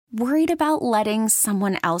Worried about letting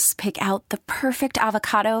someone else pick out the perfect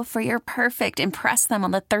avocado for your perfect impress them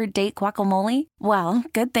on the third date guacamole? Well,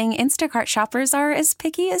 good thing Instacart shoppers are as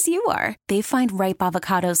picky as you are. They find ripe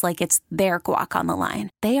avocados like it's their guac on the line.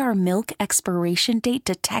 They are milk expiration date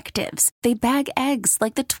detectives. They bag eggs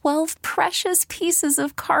like the 12 precious pieces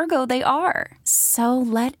of cargo they are. So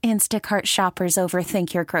let Instacart shoppers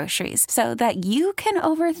overthink your groceries so that you can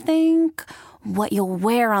overthink what you'll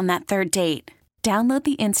wear on that third date. Download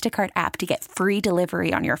the Instacart app to get free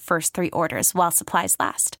delivery on your first 3 orders while supplies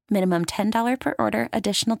last. Minimum $10 per order.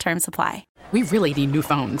 Additional terms apply. We really need new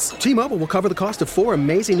phones. T-Mobile will cover the cost of 4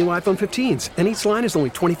 amazing new iPhone 15s, and each line is only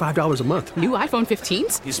 $25 a month. New iPhone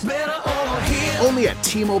 15s? It's better over here. Only at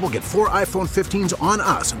T-Mobile, get 4 iPhone 15s on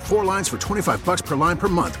us and 4 lines for $25 per line per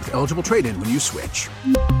month with eligible trade-in when you switch.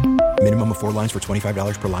 Minimum of 4 lines for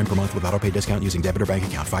 $25 per line per month with autopay discount using debit or bank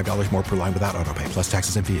account. $5 more per line without autopay, plus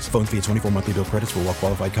taxes and fees. Phone fee at 24 monthly bill credits for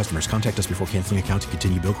well-qualified customers. Contact us before canceling account to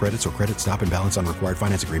continue bill credits or credit stop and balance on required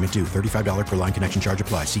finance agreement due. $35 per line connection charge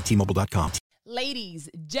applies. See T-Mobile.com. Ladies,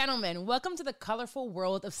 gentlemen, welcome to the colorful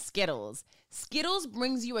world of Skittles. Skittles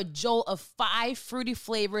brings you a jolt of 5 fruity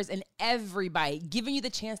flavors in every bite, giving you the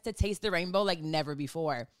chance to taste the rainbow like never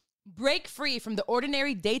before. Break free from the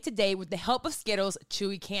ordinary day-to-day with the help of Skittles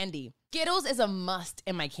Chewy Candy. Skittles is a must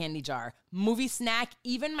in my candy jar. Movie snack,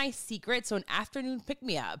 even my secret, so an afternoon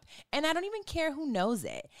pick-me-up. And I don't even care who knows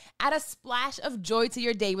it. Add a splash of joy to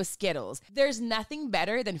your day with Skittles. There's nothing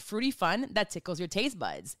better than fruity fun that tickles your taste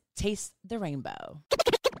buds. Taste the rainbow.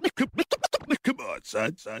 Come on,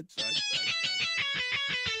 son.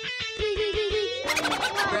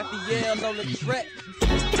 Raphael on the track.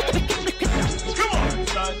 Come on,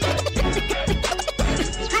 son.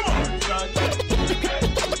 Come on, son.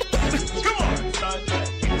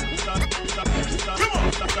 Come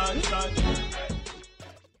on, son.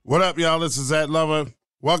 What up, y'all? This is Zach Lover.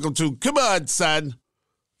 Welcome to Come On, Son,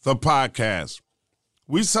 the podcast.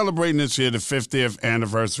 We celebrating this year the 50th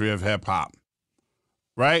anniversary of hip-hop,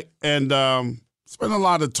 right? And it's been a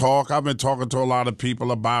lot of talk. I've been talking to a lot of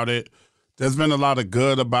people about it. There's been a lot of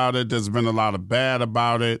good about it. There's been a lot of bad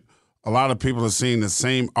about it. A lot of people are seeing the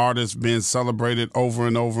same artists being celebrated over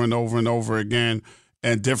and over and over and over again,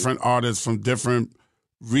 and different artists from different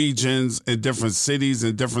regions and different cities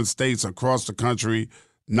and different states across the country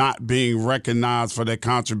not being recognized for their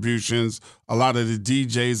contributions, a lot of the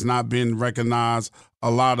DJs not being recognized, a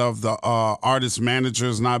lot of the artist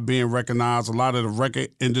managers not being recognized, a lot of the record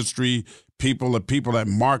industry people, the people that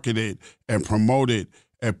market it and promote it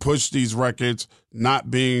and push these records not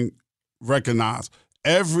being recognized.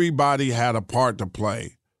 Everybody had a part to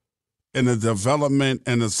play in the development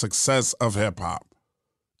and the success of hip-hop.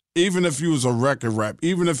 Even if you was a record rep,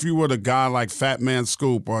 even if you were the guy like Fat Man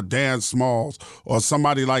Scoop or Dan Smalls or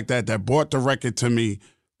somebody like that brought the record to me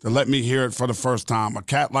to let me hear it for the first time, a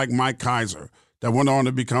cat like Mike Kaiser that went on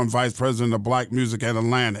to become vice president of black music at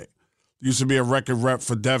Atlantic, used to be a record rep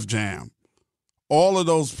for Def Jam. All of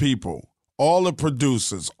those people, all the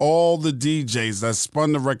producers, all the DJs that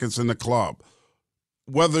spun the records in the club,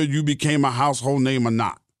 whether you became a household name or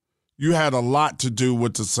not, you had a lot to do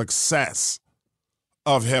with the success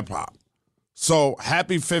of hip-hop. So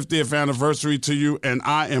happy 50th anniversary to you, and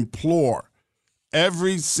I implore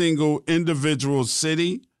every single individual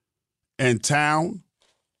city and town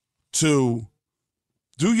to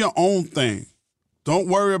do your own thing. Don't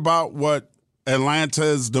worry about what Atlanta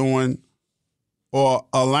is doing, or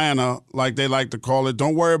Atlanta, like they like to call it.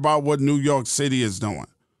 Don't worry about what New York City is doing.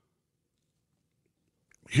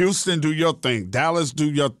 Houston, do your thing. Dallas, do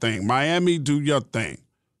your thing. Miami, do your thing.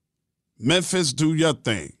 Memphis, do your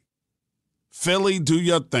thing. Philly, do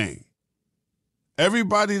your thing.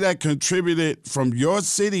 Everybody that contributed from your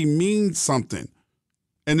city means something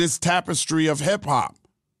in this tapestry of hip-hop.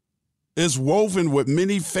 It's woven with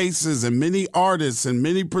many faces and many artists and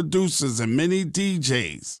many producers and many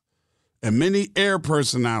DJs and many air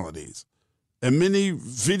personalities and many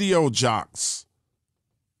video jocks.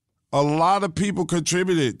 A lot of people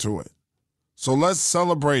contributed to it. So let's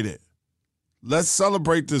celebrate it. Let's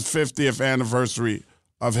celebrate this 50th anniversary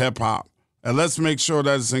of hip-hop, and let's make sure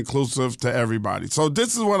that it's inclusive to everybody. So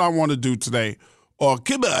this is what I want to do today, or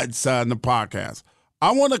Come On, Son, the podcast.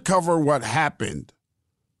 I want to cover what happened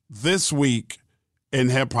this week in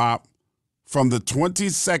hip-hop from the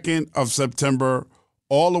 22nd of September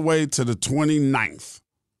all the way to the 29th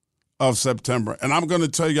of September. And I'm going to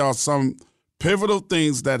tell y'all some pivotal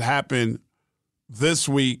things that happened this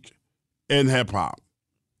week in hip-hop.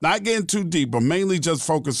 Not getting too deep, but mainly just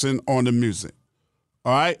focusing on the music.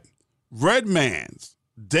 All right? Redman's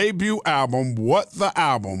debut album, What the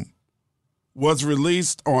Album, was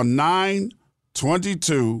released on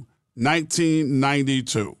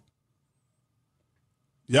 1992.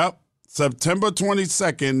 Yep, September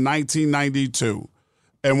 22nd, 1992.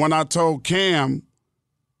 And when I told Cam,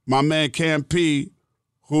 my man Cam P,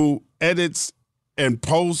 who edits and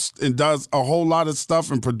posts and does a whole lot of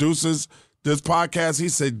stuff and produces this podcast, he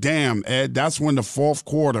said, damn, Ed, that's when the fourth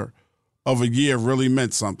quarter of a year really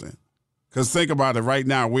meant something. Because think about it right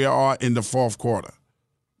now, we are in the fourth quarter,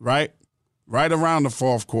 right? Right around the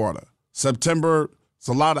fourth quarter. September,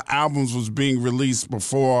 so a lot of albums was being released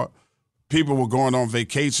before people were going on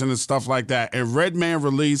vacation and stuff like that. And Redman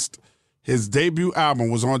released his debut album,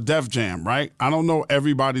 was on Def Jam, right? I don't know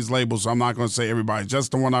everybody's label, so I'm not going to say everybody,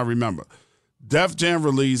 just the one I remember. Def Jam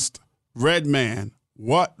released Redman,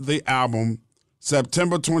 What the Album,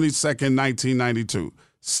 September 22nd, 1992.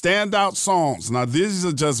 Standout songs. Now, these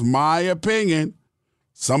are just my opinion.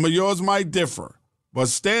 Some of yours might differ. But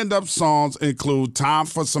stand-up songs include Time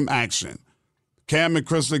for Some Action. Cam and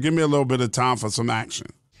Crystal, give me a little bit of Time for Some Action.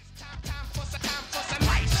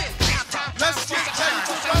 Let's get ready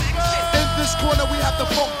to rumble. In this corner, we have the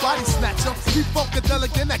funk body snatcher. He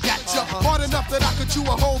funkadelic and I gotcha. Hard enough that I could chew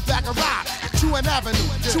a whole bag of ride. Chew an avenue,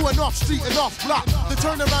 chew an off street and off block. Then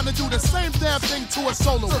turn around and do the same damn thing to a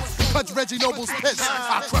soloist. Cut Reggie Noble's piss.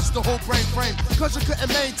 I crushed the whole brain frame. Cause you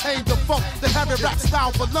couldn't maintain the funk. Then have it rap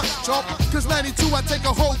style for lunch, chump. Cause 92, I take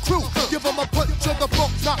a whole crew. Give them a punch of the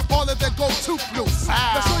funk, not all of their go-to blues.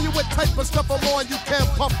 Now show you what type of stuff I'm on. You can't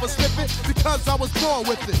puff or slip it. Because I was born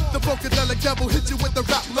with it. The funkadelic devil hit you with the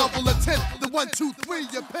rap level of 10. The 1, 2, 3,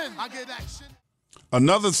 your pen. I get action.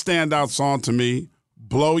 Another standout song to me,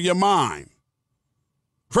 Blow Your Mind.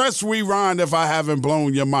 Press rewind if I haven't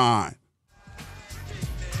blown your mind.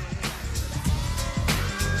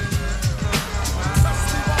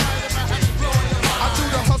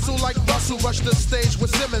 Like Russell, rush the stage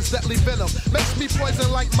with Simmons, deadly venom. Makes me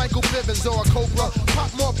poison like Michael Bivins or a Cobra.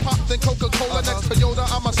 Pop more pop than Coca-Cola. Next Toyota,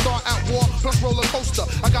 I'm a star at war. Plus roller coaster.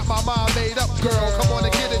 I got my mind made up, girl. Come on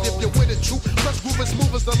and get it if you're with it, true. Plus groove as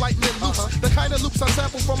smooth as the lightning loops. The kind of loops I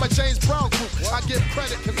sample from a James Brown group. I give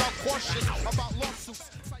credit because I'm cautious about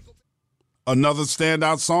lawsuits. Another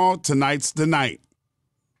standout song, Tonight's the Night.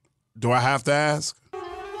 Do I have to ask?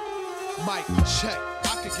 Mic check.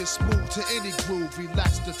 I can get smooth to any groove,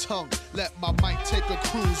 relax the tongue. Let my mic take a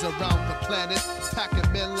cruise around the planet.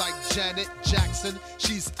 Packing men like Janet Jackson.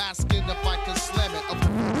 She's asking if I can slam it.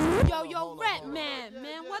 Yo, Redman,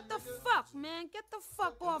 man, what the fuck, man? Get the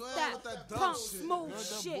fuck off that punk smooth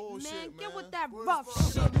shit, man. Get with that rough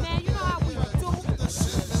shit, man. You know how we do.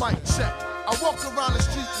 Mic check. I walk around the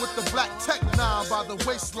street with the black tech 9 by the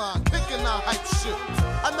waistline, kicking out hype shit.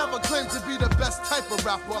 I never claimed to be the best type of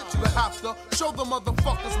rapper, but have to show the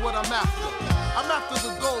motherfuckers what I'm after. I'm after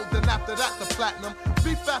the gold, then after that the platinum.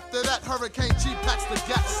 Beef after that, Hurricane G packs the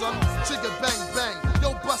gat, son. Chigga bang bang,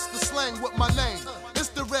 yo bust the slang with my name. It's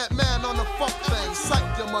the red man on the funk thing.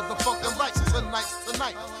 Psych your motherfucking rights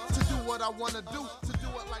tonight. To do what I wanna do, to do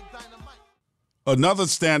it like dynamite. Another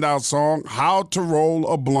standout song, How to Roll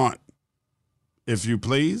a Blunt. If you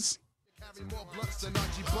please.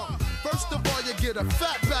 First of all, you get a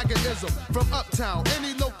fat bag of ism from Uptown.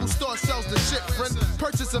 Any local store sells the shit, friend.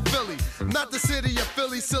 Purchase a Philly, not the city of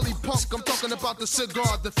Philly, silly punk. I'm talking about the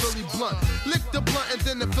cigar, the Philly blunt. Lick the blunt and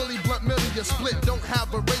then the Philly blunt middle you split. Don't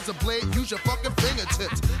have a razor blade, use your fucking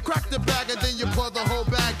fingertips. Crack the bag and then you pour the whole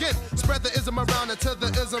bag in. Spread the ism around until the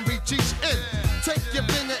ism reach each end. Take your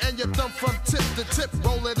finger and your thumb from tip to tip.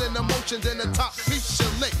 Roll it in a motion, then the top piece you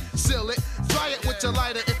lick. Seal it, dry it with your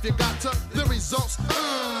lighter if you got to. The results,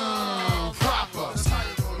 proper.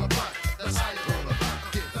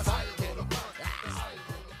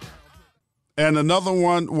 And another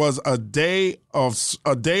one was a day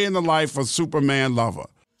in the life of Superman Lover.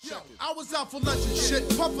 Yo, I was out for lunch and shit,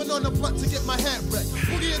 puffing on the blunt to get my head wrecked.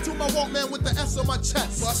 Boogie into my Walkman with the S on my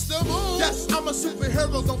chest. Bust the move. Yes, I'm a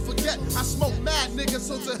superhero, don't forget. I smoke mad niggas,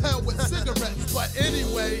 so to hell with cigarettes. But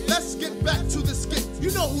anyway, let's get back to the skit. You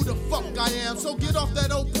know who the fuck I am, so get off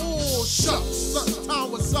that old bullshit. Lunch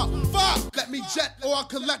time was up. Fuck! Let me jet or I'll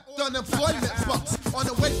collect unemployment bucks. On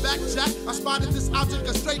the way back, Jack, I spotted this object,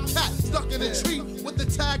 a stray cat, stuck in a tree with the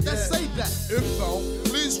tag that say that. Info,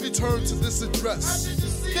 please return to this address.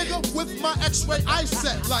 Nigga, with my x-ray eye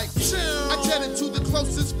set, like, I jetted to the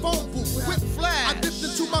closest phone booth. Quick flash, I dipped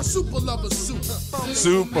into my super lover suit.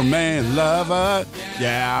 Superman Lover.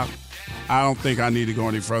 Yeah, I don't think I need to go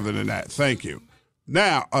any further than that. Thank you.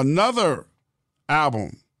 Now, another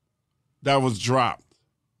album that was dropped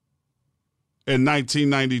in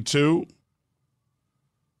 1992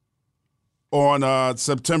 on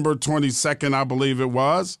September 22nd, I believe it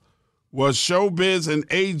was Showbiz and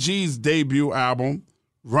AG's debut album,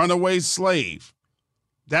 Runaway Slave.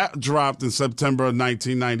 That dropped in September of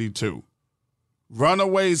 1992.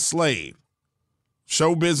 Runaway Slave.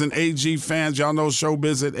 Showbiz and AG fans, y'all know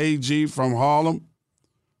Showbiz and AG from Harlem.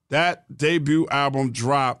 That debut album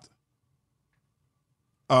dropped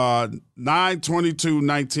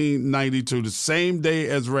 9/22/1992, the same day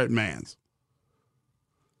as Redman's.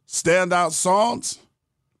 Standout songs?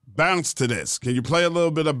 Bounce to This. Can you play a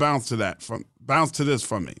little bit of Bounce to This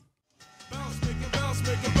for me? Bounce, make it bounce,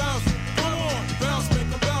 make it bounce. Come on, bounce, make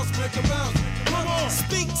it bounce, make it bounce. Come on.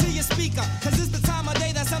 Speak to your speaker, cause it's the time of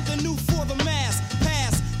day that's something new for the mass.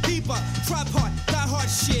 Pass, deeper, tripart, die hard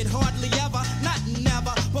shit, hardly ever, not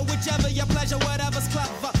never, but whichever your pleasure, whatever's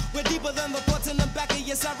clever. We're deeper than the thoughts in the back of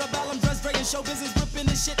your cerebellum. Dress, Dre, and show business, ripping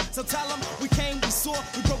this shit. So tell them we came, we saw,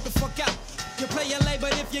 we broke the fuck out. You play your lay,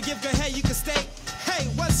 but if you give good head, you can stay. Hey,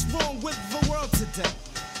 what's wrong with the world today?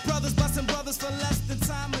 Brothers busting brothers for less than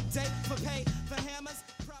time a day. For pay, for hammers,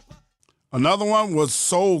 proper. Another one was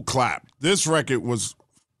Soul Clap. This record was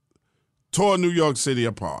tore New York City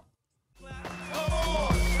apart. Come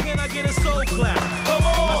on, can I get a soul clap? Come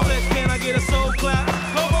on. I said, can I get a soul clap?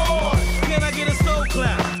 Come on. Can I get a soul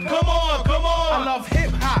clap? Come on, come on. I love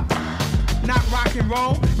hip hop, not rock and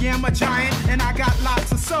roll. Yeah, I'm a giant and I got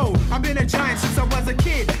lots of soul. I've been a giant since I was a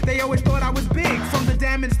kid. They always thought I was big from the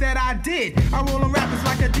damage that I did. I roll on rappers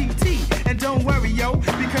like a DT. And don't worry, yo,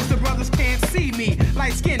 because the brothers can't see me.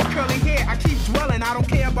 Light skin, curly hair, I keep dwelling. I don't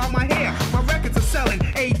care about my hair. My records are selling.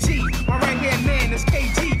 AG, my right hand man is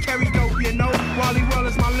KG. Carry dope, you know. Wally World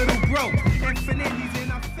is my little bro. Infinite, he's in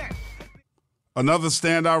effect. Another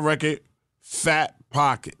standout record, Fat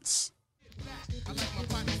Pockets. I like my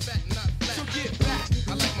pocket fat, not flat. So get back.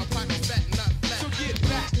 I like my pocket fat, not flat. So get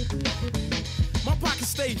back. My pockets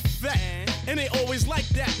stay fat. And they always like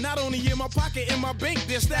that. Not only in my pocket, in my bank,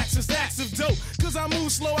 there's stacks and stacks of dope. Cause I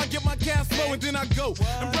move slow, I get my cash flow, and then I go.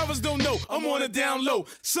 And brothers don't know, I'm on a down low.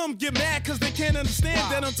 Some get mad cause they can't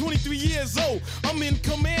understand that I'm 23 years old. I'm in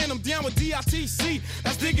command, I'm down with DITC.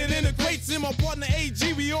 That's digging in the crates. In my partner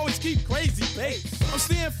AG, we always keep crazy bass. I'm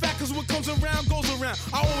staying fat cause what comes around goes around.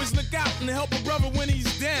 I always look out and help a brother when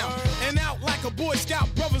he's down. And out like a Boy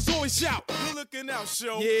Scout, brothers always shout. We're looking out,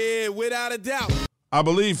 show. Yeah, without a doubt. I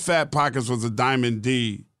believe Fat Pockets was a Diamond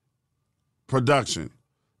D production.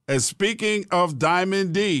 And speaking of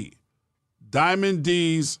Diamond D, Diamond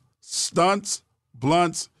D's Stunts,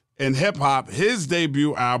 Blunts, and Hip Hop, his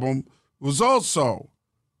debut album was also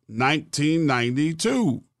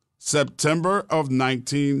 1992, September of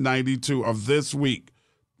 1992 of this week,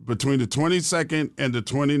 between the 22nd and the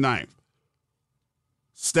 29th.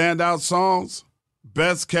 Standout songs,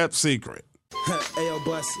 Best Kept Secret. Ayo,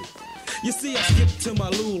 bust it. You see, I skip to my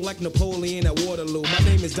loo like Napoleon at Waterloo. My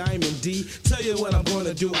name is Diamond D. Tell you what I'm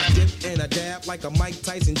gonna do. I dip and I dab like a Mike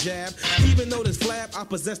Tyson jab. Even though this flab, I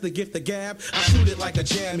possess the gift of gab. I shoot it like a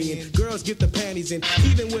jammy and girls get the panties in.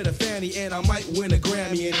 Even with a fanny and I might win a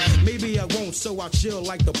Grammy and maybe I won't, so I'll chill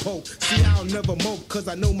like the Pope. See, I'll never mope cause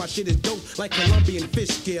I know my shit is dope like Colombian fish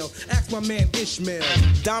scale. Ask my man Ishmael.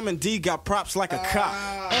 Diamond D got props like a cop.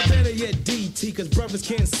 Or better yet DT cause brothers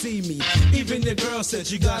can't see me. Even the girl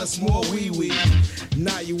said you got a small wee-wee.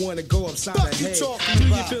 Now you wanna go upside her head. Do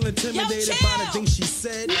you feel intimidated by the things she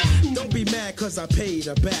said? Don't be mad cause I paid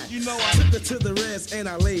her back. You know I took her to the res and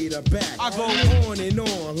I laid her back. I go on and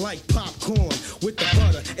on like popcorn with the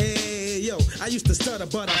butter. Hey, yo, I used to stutter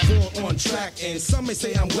but I fall on track. And some may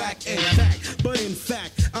say I'm whack and fact. But in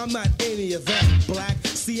fact, I'm not any of that black.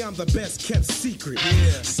 See, I'm the best kept secret.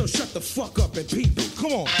 Yeah. So shut the fuck up and peep it.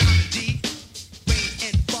 Come on.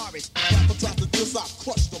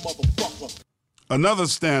 Another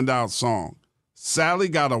standout song, Sally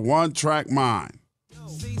Got a One-Track Mind.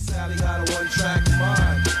 See, Sally got a one-track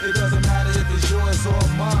mind. It doesn't matter if it's yours or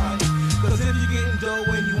mine. Cause if you're getting dough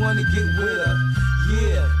and you wanna get with her,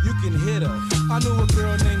 yeah, you can hit her. I knew a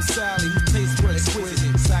girl named Sally who tastes were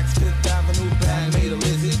exquisite. Saks Fifth Avenue bag made a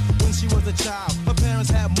visit. When she was a child, her parents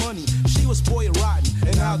had money. She was spoiled rotten,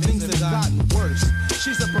 and now things have gotten worse.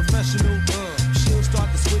 She's a professional, she'll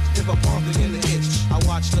start to switch if a pump in the itch. I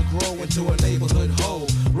watched her grow into a neighborhood hoe.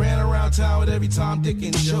 Ran around town with every Tom, Dick,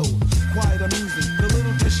 and Joe. Quite amusing, the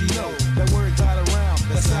little did she know that word got around,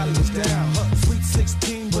 that Sally was down. Sweet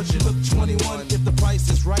 16, but you look 21. If the price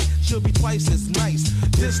is right, she'll be twice as nice.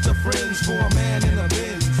 Just the friends for a man in a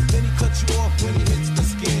Benz. Then he cuts you off when he hits the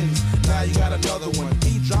skins. Now you got another one,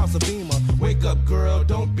 he drops a beamer. Wake up, girl,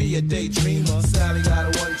 don't be a daydreamer. Sally got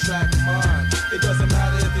a one-track mind. It doesn't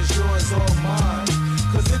matter if it's yours or mine.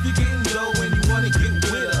 Cause if you're getting dough and you wanna get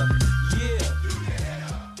with her, yeah.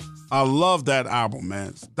 I love that album,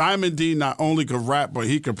 man. Diamond D not only could rap, but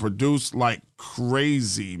he could produce like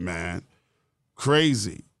crazy, man.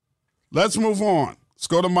 Crazy. Let's move on. Let's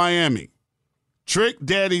go to Miami. Trick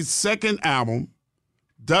Daddy's second album,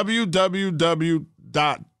 www.thug.com,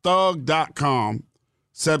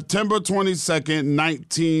 September 22nd,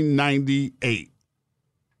 1998.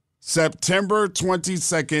 September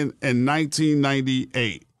 22nd,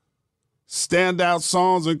 1998. Standout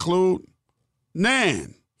songs include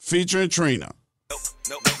Nan, featuring Trina.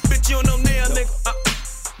 No, bitch, you don't know now, nigga.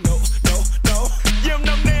 No. You don't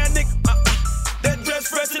know now, nigga. That dress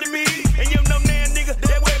fresher than me. And you don't know now, nigga.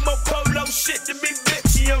 That way more polo shit than me,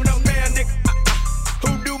 bitch. You don't know now, nigga.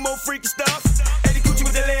 Who do more freaky stuff? Eddie Gucci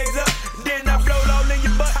with the legs up. Then I blow all in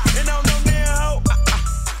your butt. And I don't know now, ho.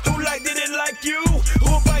 Who like did it like you?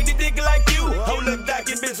 Who bite the dick like you? Hold up,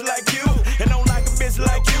 docking bitch like you. And don't like a bitch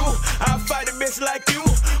like you. I'll fight a bitch like you.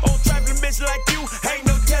 On trapping bitch like you. Ain't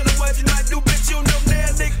no telling what you might do, bitch. You know now,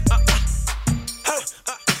 nigga.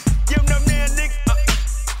 You know now, nigga.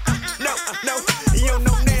 No. You don't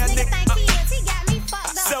know now, nigga.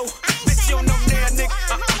 So, bitch, you don't know now, nigga.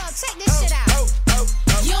 Hold on, check this shit out.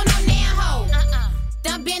 You don't know now, ho.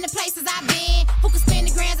 Done been to places I've been. Who can spend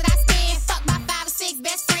the grands that I spend? Fuck my 5 or 6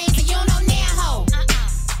 best friends, and you don't know now, ho.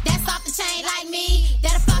 That's off the chain like me.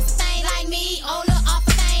 That a fuss thing like me. Oh, look off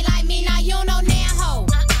a thing like me. Now you don't know now, ho.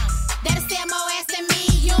 That'll sell more ass than me.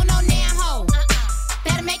 You don't know now, ho.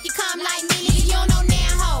 That'll make you come like me. Nigga, you don't know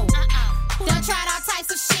now, ho. Done tried all types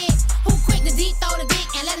of shit. Who quick to deep throw the dick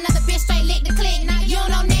and let another bitch straight lick the click. Now you don't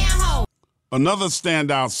know now, ho. Another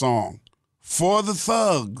standout song, For the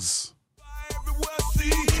Thugs.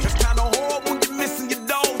 It's kinda hard when you're missing your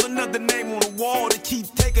dogs. Another name on the wall that keep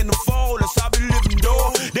taking the fall. That's how I be living,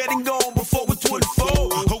 dog. That ain't gone before we're 24.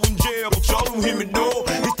 Who in jail, but y'all don't hear me, dog.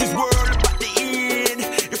 Is this world about to end?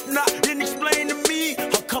 If not, then explain to me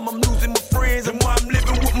how come I'm losing my friends and why I'm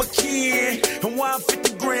living with my kid and why I'm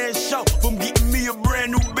 50 grand short from getting me a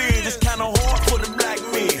brand new Benz. It's kinda hard for the black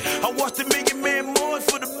men. I watched the Million Man mourn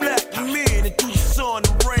for the black men and through the sun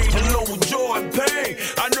and rain, along with joy and pain.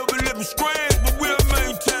 I know we live in strange, but we'll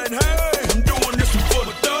maintain. Hey, I'm doing this one for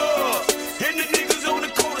the thugs and the niggas on the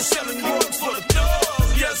corner selling drugs for the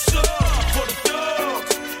thugs. Yes, sir, for the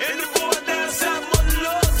thugs and the boy down south, mother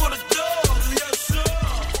love for the thugs. Yes, sir,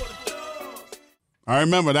 for the thugs. I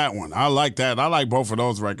remember that one. I like that. I like both of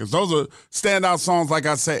those records. Those are standout songs, like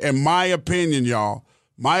I said, in my opinion, y'all.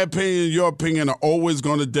 My opinion and your opinion are always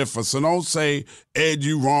going to differ. So don't say, Ed,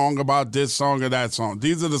 you wrong about this song or that song.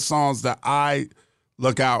 These are the songs that I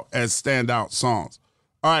look out as standout songs.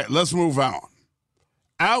 All right, let's move on.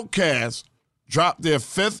 Outkast dropped their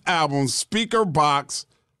 5th album, Speaker Box,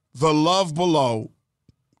 The Love Below,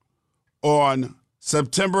 on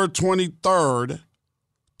September 23rd,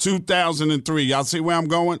 2003. Y'all see where I'm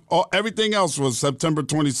going? Oh, everything else was September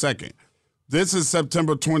 22nd. This is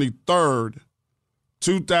September 23rd,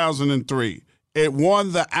 2003. It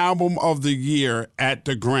won the Album of the Year at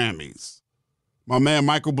the Grammys. My man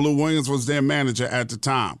Michael Blue Williams was their manager at the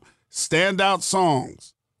time. Standout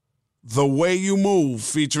songs, The Way You Move,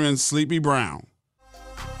 featuring Sleepy Brown.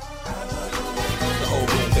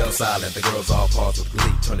 Fell silent, the girls all paused with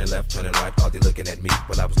glee. Turning left, turning right, thought they looking at me.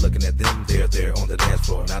 When I was looking at them, they're there on the dance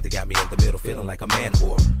floor. Now they got me in the middle, feeling like a man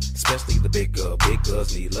whore. Especially the big girl. Big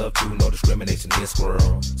girls need love too, no discrimination in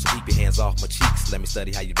squirrel. So keep your hands off my cheeks, let me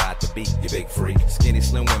study how you ride the beat, you big freak. Skinny,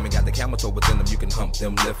 slim women got the camel toe within them. You can hump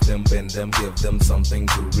them, lift them, bend them, give them something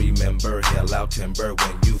to remember. Hell out timber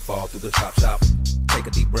when you fall through the chop shop. Take a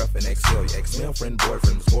deep breath and exhale. Your ex-male friend,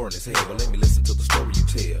 boyfriend was boring as hell. Well, let me listen to the story you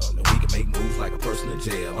tell. And we can make moves like a person in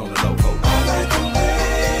jail. On the low, ho.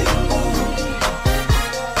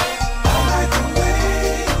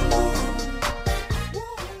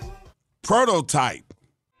 Prototype.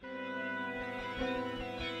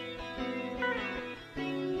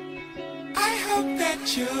 I hope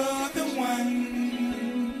that you're the one.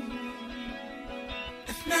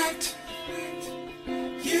 If not,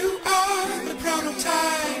 you are the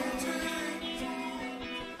prototype.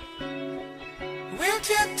 We'll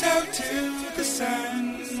tiptoe to the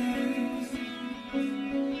sun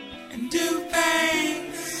and do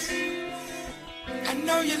things I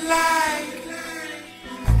know you like.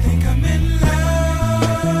 I think I'm in love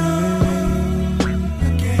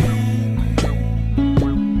again.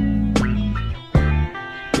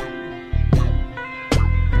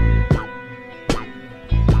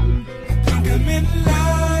 I think I'm in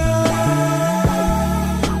love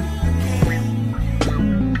again.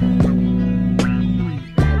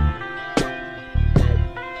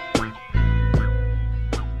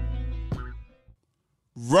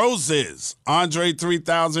 Roses, Andre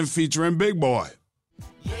 3000 featuring Big Boy.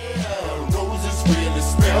 Roses really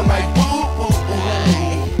smell like boo boo boo.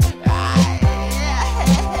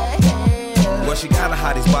 What's She got a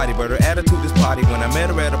hottie's body, but her attitude is potty. When I met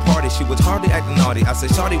her at a party, she was hardly acting naughty. I said,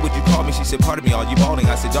 Shawty, would you call me? She said, pardon me, are you balling?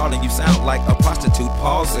 I said, darling, you sound like a prostitute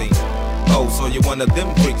pausing. Oh, so you're one of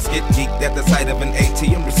them freaks. Get geeked at the sight of an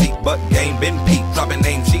ATM receipt. But game been peaked. Dropping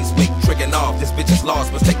names, she's weak. Tricking off, this bitch is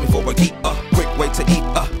lost. Must take me for a geek. Quick way to eat.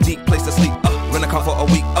 Deep place to sleep. Rent a car for a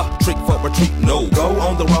week. Trick for retreat. No, go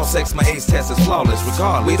on the raw sex. My ace test is flawless.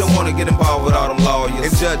 Regardless, we don't want to get involved with all them lawyers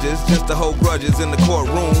and judges. Just to hold grudges in the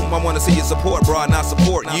courtroom. I want to see your support, bro, and I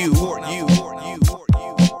support you.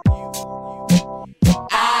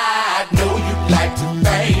 I know you like to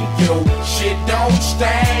think your shit don't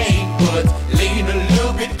stain, but lean a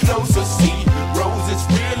little bit closer, see roses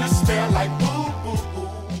really smell like boo boo boo.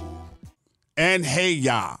 And hey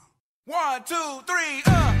ya. 1, 2, 3,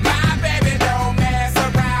 My baby don't mess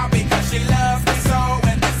around because she loves me so,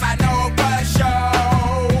 and this I know for sure.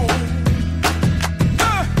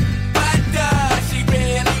 But does she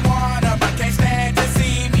really wanna, but can't stand to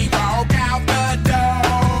see me walk out the door?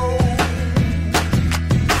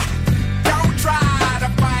 Don't try to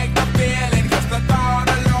fight the feeling, cause the thought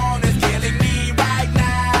alone is killing me right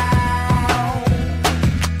now.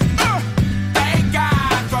 Thank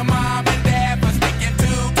God for mom and dad for sticking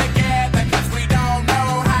together, cause we don't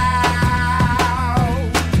know how.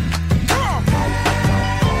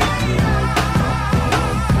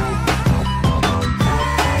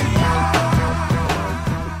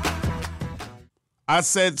 I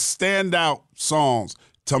said standout songs.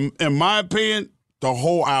 In my opinion, the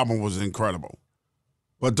whole album was incredible.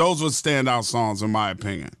 But those were standout songs in my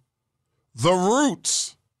opinion. The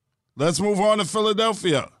Roots. Let's move on to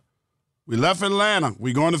Philadelphia. We left Atlanta.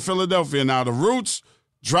 We're going to Philadelphia now. The Roots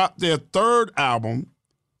dropped their third album,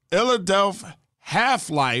 Philadelphia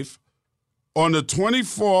Half-Life, on the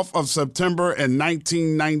 24th of September in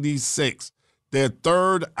 1996. Their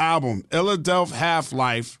third album, Philadelphia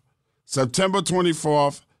Half-Life, September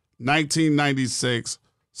 24th, 1996.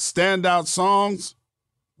 Standout songs,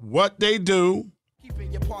 What They Do.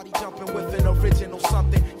 Keeping your party jumping with an original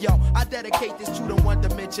something. Yo, I dedicate this to the one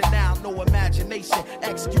dimension now. No imagination,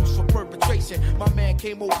 excuse for perpetration. My man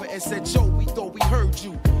came over and said, Joe, we thought we heard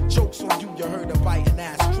you. Jokes on you, you heard a bite and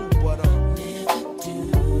that's true, but never do.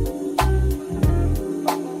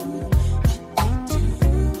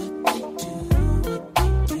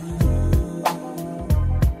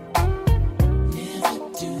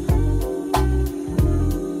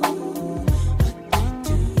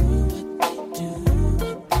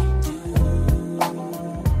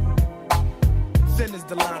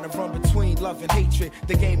 The line of run between love and hatred.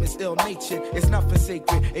 The game is ill-natured, it's nothing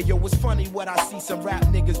sacred. And yo, it's funny what I see some rap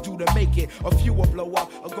niggas do to make it. A few will blow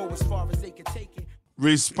up or go as far as they can take it.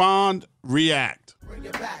 Respond, react. Bring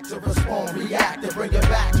it back to respond, react, and bring it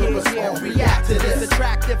back to respond, react to this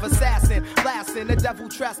attractive assassin, blasting the devil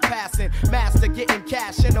trespassing, master getting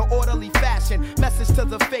cash in an orderly fashion, message to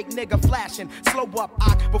the fake nigga flashing, slow up,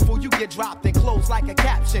 before you get dropped and close like a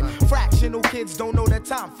caption, fractional kids don't know the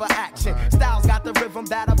time for action, styles got the rhythm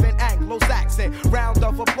that of an Anglo-Saxon, round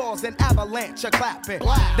of applause and avalanche of clapping,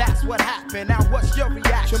 that's what happened, now what's your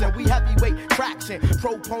reaction, we heavyweight traction,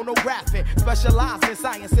 pro pornographic, specialize in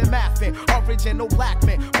science and mathing, original black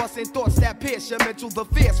men, busting thoughts that pierce your mental, the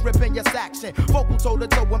fierce, ripping your section. Vocal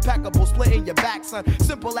toe-to-toe, impeccable, splitting your back, son.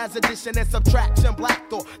 Simple as addition and subtraction, black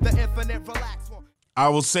thought, the infinite relax one. I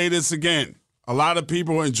will say this again. A lot of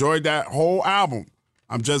people enjoyed that whole album.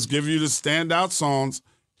 I'm just giving you the standout songs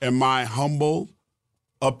in my humble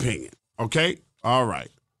opinion. Okay? All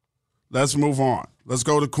right. Let's move on. Let's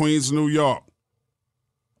go to Queens, New York.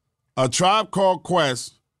 A Tribe Called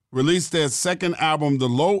Quest released their second album, The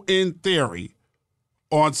Low End Theory,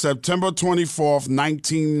 on September 24th,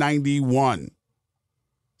 1991.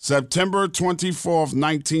 September 24th,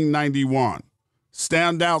 1991.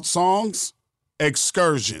 Standout songs,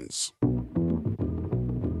 Excursions.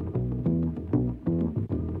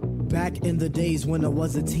 Back in the days when I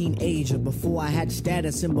was a teenager, before I had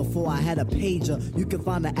status and before I had a pager, you can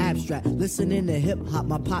find the abstract. Listening to hip hop,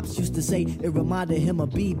 my pops used to say it reminded him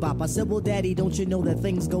of bebop. I said, well, daddy, don't you know that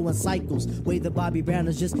things go in cycles? Way the Bobby Brown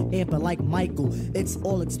is just amping like Michael. It's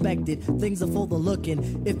all expected, things are for the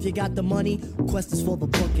looking. If you got the money, Quest is for the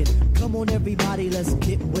booking. Come on, everybody, let's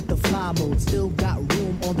get with the fly mode. Still got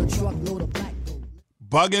room on the truckload of black gold.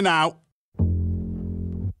 Bugging Out.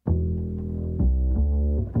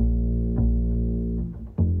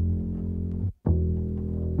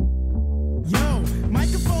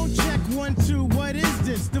 Microphone check, 1, 2, what is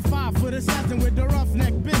this? The 5-foot assassin with the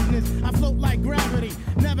roughneck business. I float like gravity,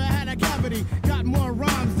 never had a cavity. Got more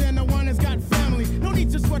rhymes than the one that's got family. No need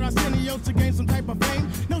to sweat Arsenio to gain some type of fame.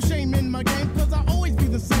 No shame in my game, cause I always be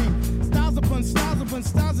the same. Styles upon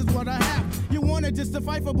styles is what I have. You want Mr.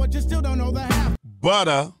 Pfeiffer, but you still don't know the half.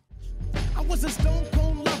 Butter. I was a stone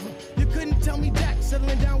cold lover. You couldn't tell me jack.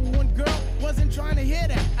 Settling down with one girl, wasn't trying to hear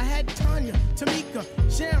that. I had Tanya, Tamika,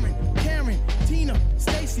 Sharon, Karen, Tina,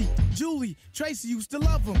 Stacy, Julie, Tracy. Used to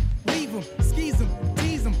love them, leave them, skis them,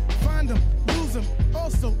 tease them, find them, lose them,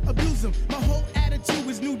 also abuse them. My whole attitude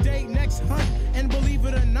was new day, next hunt. And believe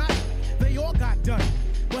it or not, they all got done.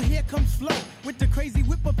 Well, here comes Flo with the crazy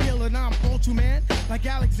whip appeal, and I'm Ultra Man, like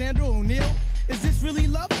Alexander O'Neal. Is this really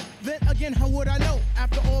love? Then again, how would I know?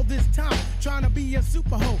 After all this time, trying to be a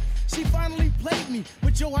super hoe. She finally played me,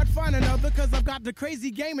 but yo, I'd find another, cause I've got the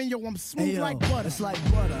crazy game, and yo, I'm smooth like butter. It's like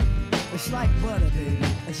butter. It's like butter, baby.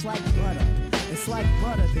 It's like butter. It's like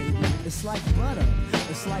butter, baby. It's like butter.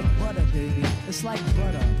 It's like butter, baby. It's like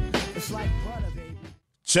butter. It's like butter, baby.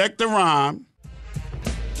 Check the rhyme.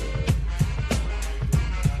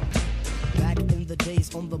 The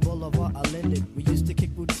days on the boulevard are lended. We used to kick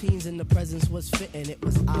routines and the presence was fitting. It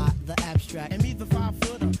was I, the abstract. And me, the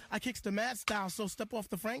 5-footer. I kicks the mad style, so step off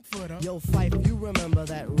the Frankfurter. Yo, Fife, you remember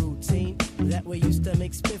that routine? That we used to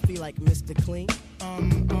make spiffy like Mr. Clean?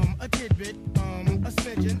 A tidbit, a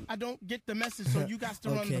smidgen. I don't get the message, so you got to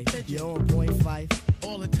run the pigeon. You're on point, Fife.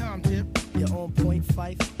 All the time, Tip. You're on point,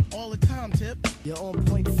 Fife. All the time, Tip. You're on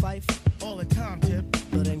point, Fife. All the time, Tip.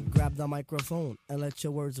 So then grab the microphone and let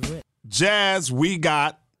your words rip. Jazz, we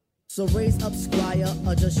got. So raise up, squire,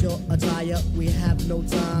 adjust your attire. We have no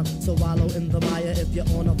time to wallow in the mire. If you're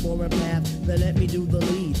on a foreign path, then let me do the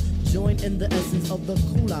lead. Join in the essence of the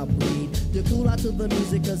cool out breed. You cool out to the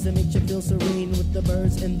music cause it makes you feel serene with the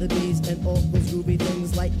birds and the bees and all those groovy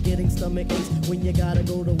things like getting stomach aches when you gotta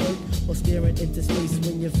go to work or staring into space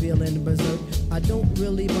when you're feeling berserk. I don't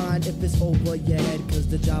really mind if it's over your head cause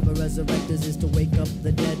the job of resurrectors is to wake up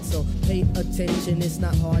the dead. So pay attention, it's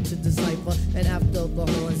not hard to decipher. And after the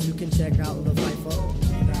horns you can check out the Viper.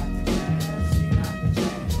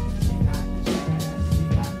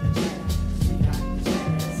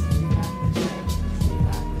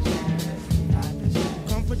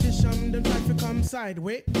 Competition, them try to come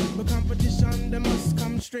sideways. But competition, them must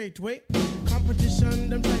come straight way. Competition,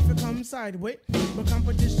 them try to come sideways. But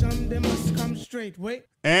competition, they must come straight way.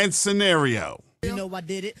 And scenario. You know I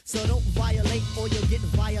did it, so don't violate or you'll get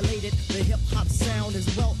violated. The hip-hop sound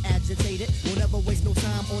is well agitated. We'll never waste no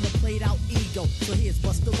time on a played-out ego. So here's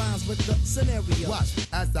Busta Rhymes with the scenario. Watch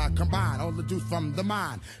as I combine all the juice from the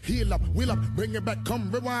mind. Heal up, wheel up, bring it back, come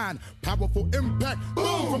rewind. Powerful impact,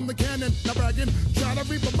 boom from the cannon. Now bragging, try to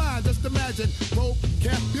reap a mind, just imagine.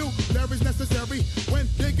 Vocabulary's necessary when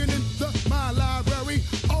digging into my library.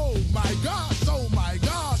 Oh my gosh,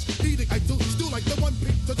 eating I do stew like the one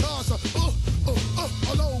pizza tosser.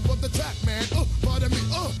 All over the track, man. Pardon me,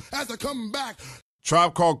 as I come back.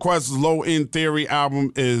 Tribe Called Quest's Low End Theory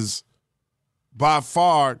album is by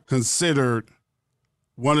far considered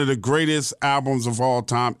one of the greatest albums of all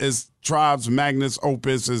time. It's Tribe's magnus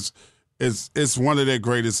opus. It's one of their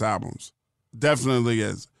greatest albums. Definitely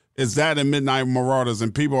is. It's that and Midnight Marauders,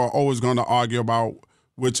 and people are always going to argue about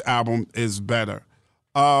which album is better.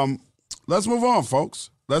 Let's move on,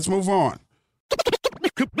 folks. Let's move on.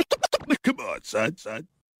 Come on, son.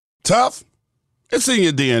 Tough? It's in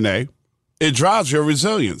your DNA. It drives your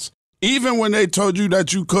resilience. Even when they told you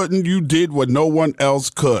that you couldn't, you did what no one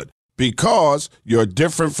else could because you're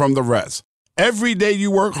different from the rest. Every day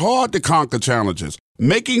you work hard to conquer challenges,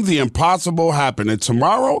 making the impossible happen. And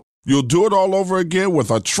tomorrow, you'll do it all over again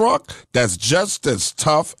with a truck that's just as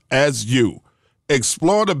tough as you.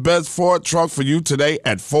 Explore the best Ford truck for you today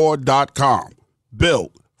at Ford.com.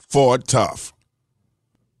 Built Ford Tough.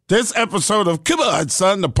 This episode of Come On,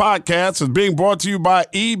 Son, the podcast is being brought to you by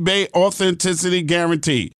eBay Authenticity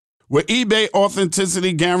Guarantee. With eBay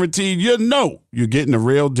Authenticity Guarantee, you know you're getting the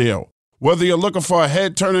real deal. Whether you're looking for a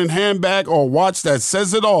head-turning handbag or a watch that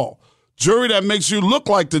says it all, jewelry that makes you look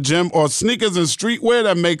like the gym, or sneakers and streetwear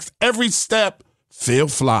that makes every step feel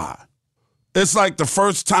fly. It's like the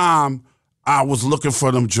first time I was looking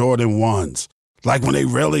for them Jordan 1s, like when they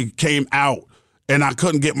really came out and I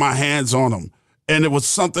couldn't get my hands on them. And it was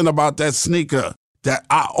something about that sneaker that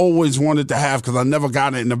I always wanted to have because I never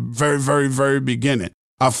got it in the very, very, very beginning.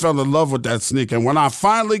 I fell in love with that sneaker. And when I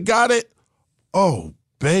finally got it, oh,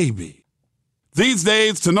 baby. These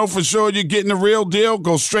days, to know for sure you're getting the real deal,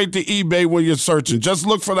 go straight to eBay when you're searching. Just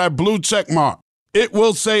look for that blue check mark. It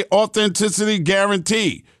will say Authenticity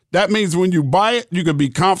Guarantee. That means when you buy it, you can be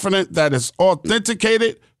confident that it's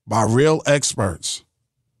authenticated by real experts.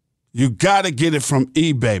 You got to get it from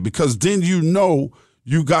eBay because then you know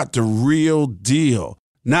you got the real deal.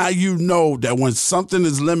 Now you know that when something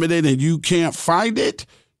is limited and you can't find it,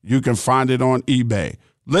 you can find it on eBay.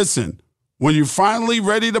 Listen, when you're finally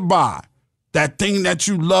ready to buy, that thing that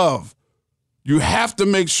you love, you have to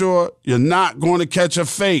make sure you're not going to catch a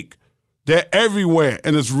fake. They're everywhere,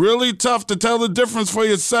 and it's really tough to tell the difference for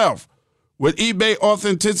yourself. With eBay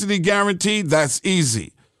Authenticity Guarantee, that's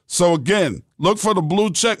easy. So again, look for the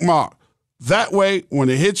blue check mark. That way, when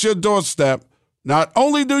it hits your doorstep, not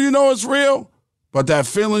only do you know it's real, but that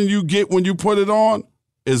feeling you get when you put it on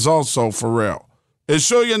is also for real.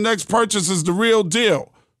 Ensure your next purchase is the real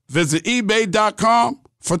deal. Visit eBay.com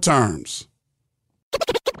for terms.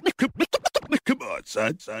 Come on,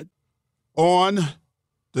 son. On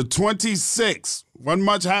the 26th, wasn't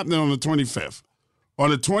much happening on the 25th. On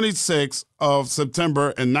the 26th of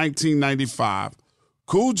September in 1995,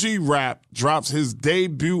 Kool G Rap drops his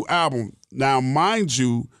debut album. Now, mind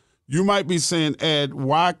you, you might be saying, Ed,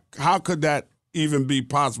 how could that even be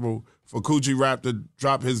possible for Kool G Rap to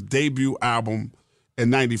drop his debut album in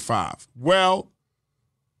 95? Well,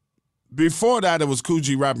 before that, it was Kool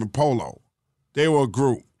G Rap and Polo. They were a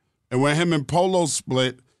group. And when him and Polo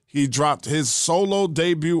split, he dropped his solo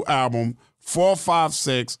debut album,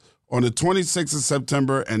 456, on the 26th of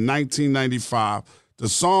September in 1995. The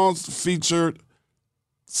songs featured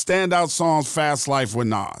standout songs, Fast Life with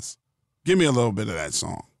Nas. Give me a little bit of that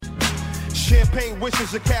song. Champagne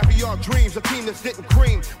wishes and caviar dreams, a team that's getting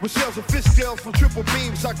cream with shells and fish scales from triple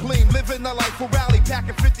beams. I gleam, living a life for rally,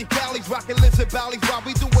 packing 50 calories, rocking lizard valleys while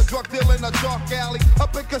we do a drug deal in a dark alley.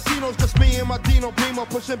 Up in casinos, just me and my Dino Primo,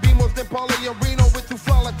 pushing Beamos, then Paulie and Reno with 2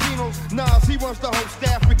 fly Latinos. Nas, he runs the whole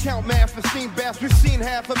staff, we count math and steam baths. We've seen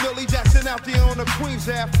half a Millie Jackson out there on the Queens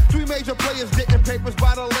half. 3 major players getting papers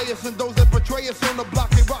by the layers, and those that betray us on the block,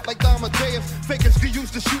 they rock like Amadeus. Fakers get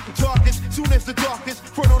used to shooting targets, soon as the darkest,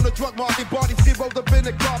 front on the drug market. Bodies get rolled up in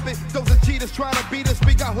the carpet. Those are cheaters trying to beat us.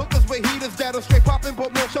 We got hookers with heaters that'll straight poppin',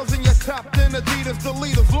 but more shows in your top than Adidas. The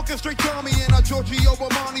leaders looking straight to me and our Giorgio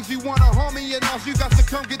Armani's. You wanna harm me and now you got to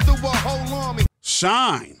come get through a whole army.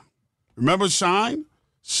 Shine. Remember Shine?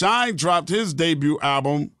 Shine dropped his debut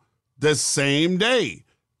album the same day,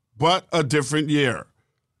 but a different year.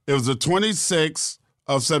 It was the 26th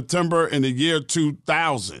of September in the year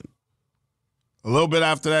 2000. A little bit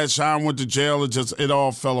after that, Shine went to jail. It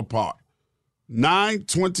all fell apart.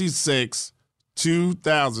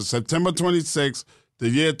 9/26/2000, September 26th, the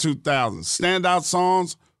year 2000. Standout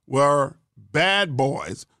songs were Bad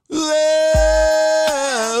Boys.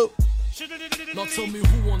 Whoa! Now tell me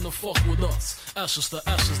who wanna fuck with us. Ashes to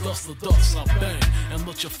ashes, dust to dust. I bang and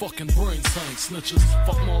let your fucking brains hang. Snitches,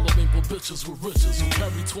 fuck Marlboro bitches with riches who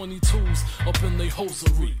carry 22s up in they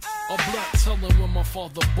hosiery. A black telling when my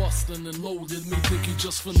father bustin' and loaded me. Think he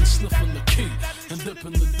just finished sniffing the key and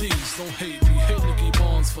dipping the D's. Don't hate me, hate Nicky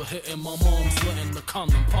Barnes for hitting my mom's letting the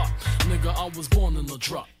condom pop. Nigga, I was born in the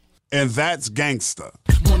drop. And that's gangsta.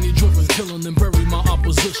 Money driven, killing and bury my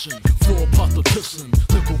opposition. 4 pot the pissin',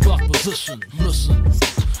 nickel block position. Listen,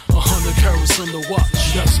 100 carats in the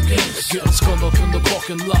watch. That's gangsta. Getting skulled up in the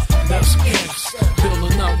parking lot. That's gangsta.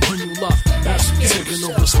 Bailing out when you lock. That's gangsta. Taking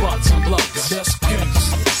over spots and blocks. That's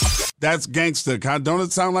gangsta. That's gangsta. Don't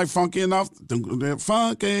it sound like funky enough?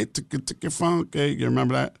 Funky, funky. You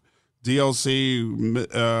remember that? DOC,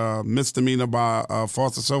 Misdemeanor by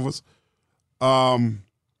Foster Silvers.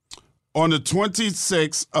 On the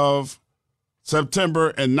 26th of September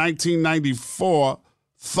in 1994,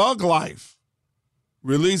 Thug Life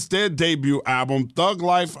released their debut album, Thug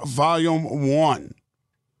Life Volume 1.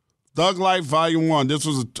 Thug Life Volume 1. This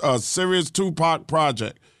was a serious Tupac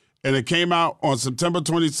project, and it came out on September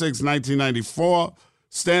 26, 1994.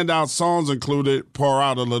 Standout songs included Pour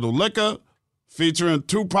Out a Little Liquor, featuring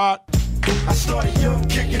Tupac. I started young,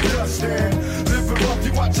 kicking dust, man. Living rough,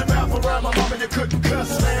 you watch your mouth around my mama, you couldn't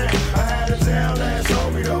cuss, man. I had a down ass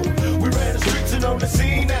homie, though. We ran the streets and on the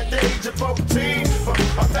scene at the age of 14.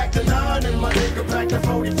 I packed a 9 and my nigga packed a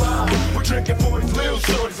 45. We're drinking 40s, little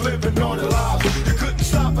shorties, living on the lives. You couldn't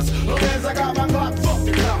stop us, long as I got my Glock, fuck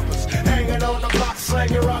the coppers. Hanging on the block,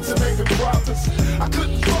 slanging rocks and making profits. I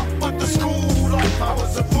couldn't fuck with the school life, I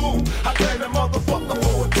was a fool. I played a motherfucker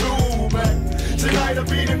for a tool, man. Tonight will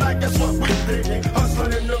be the night, that's what we thinking.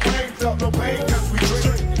 Hustling in the rain, felt no pain, cause we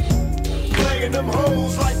drinking. Playing them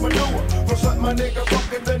hoes like manure. First let my nigga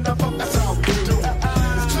fucking, then I fuck, that's how we do it.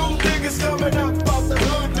 There's 2 niggas coming up out the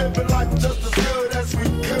hood, living life just as good as we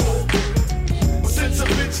could. But since a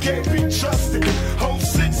bitch can't be trusted, home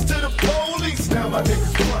sits to the police, now my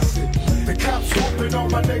niggas busted. The cops whooping on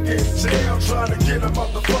my nigga in jail, trying to get a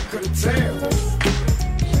motherfucker to tell.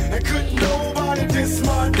 And couldn't nobody diss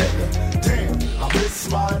my nigga. Damn, I miss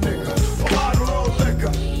my nigga. A bottle of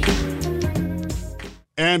liquor.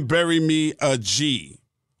 And Bury Me a G,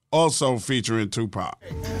 also featuring Tupac.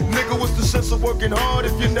 Nigga what's the sense of working hard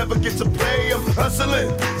if you never get to play? I'm hustling,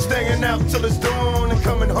 staying out till it's dawn and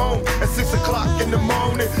coming home at 6 o'clock in the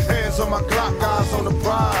morning. Hands on my clock, eyes on the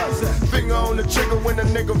prize. Finger on the trigger when a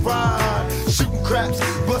nigga ride. Shooting craps,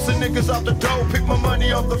 busting niggas out the door. Pick my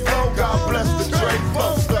money off the floor. God bless the Drake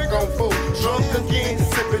folks. Stuck on food, drunk again,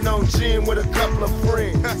 sipping on gin with a couple of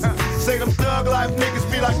friends. Say them thug life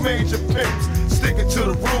niggas be like major pimps. Sticking to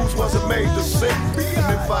the rules wasn't made to sin.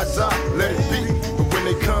 And if I die, let it be. But when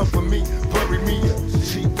they come for me, bury me a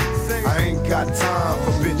G. I ain't got time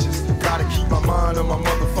for bitches. Gotta keep my mind on my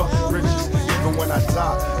motherfucking riches. Even when I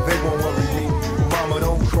die, they won't worry me. Mama,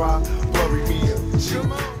 don't cry, bury me a G.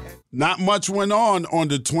 Not much went on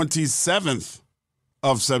the 27th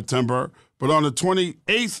of September, but on the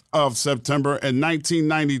 28th of September in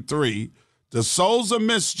 1993, the Souls of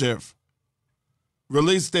Mischief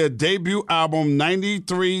released their debut album,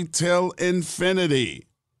 93 Till Infinity,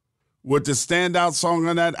 with the standout song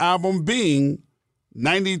on that album being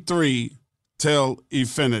 93 Till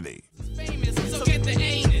Infinity. So get the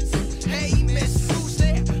anus. Hey, miss, who's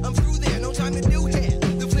there? I'm through there, no time to do hair.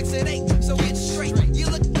 The flicks it ain't, so get straight. You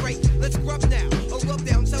look great, let's rub now. Or rub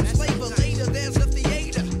down some flavor later. There's the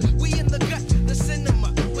theater. We in the gut, the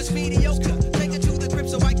cinema was mediocre. Take it to the crib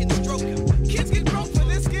so I can stroke her. Kids get broke for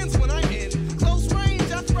their skins when I'm in close range.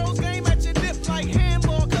 I throws game at your dip like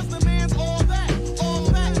handball, cause the man's all that, all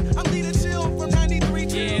that. I'm leading chill from 93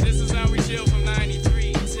 till. Yeah, this is how we chill from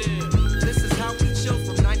 93 till. This is how we chill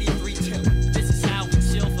from 93 till. This is how we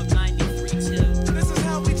chill from 93 till. This is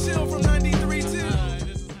how we chill from 93 till.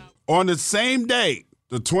 On the same day,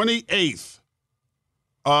 the 28th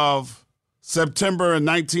of September in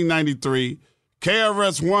 1993,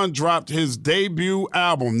 KRS-One dropped his debut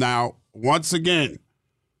album. Now, once again,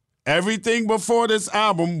 everything before this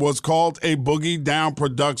album was called a Boogie Down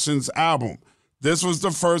Productions album. This was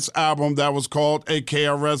the first album that was called a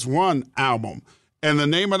KRS-One album. And the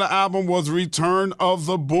name of the album was Return of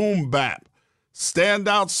the Boom Bap.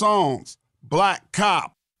 Standout songs, Black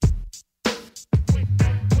Cop.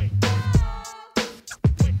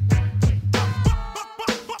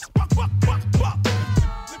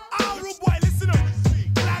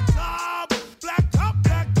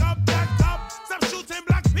 Stop shooting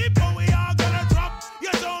black people, we all gonna drop.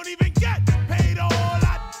 You don't even get paid a whole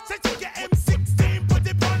lot. So take your M16, put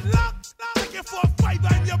it on lock. Take your 4.5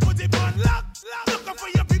 and you put it on lock. Looking for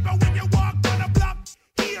your people when you walk on the block.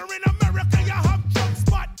 Here in America, you have drug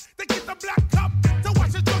spot. They get the black cop to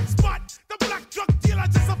watch a drug spot. The black drug dealer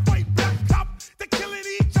just a fight black cop. They're killing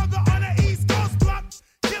each other on the East Coast block.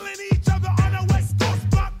 Killing each other on the West Coast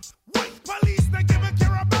block. White police, they give a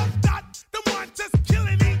care about that. The one just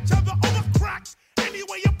killing each other over crack.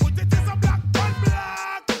 Anyway you put it, it's a black on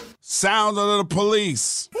black. Sound of the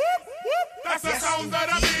Police. That's the sound of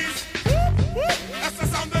the beast. That's the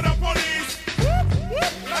sound of the police.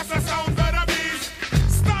 That's the sound of the beast.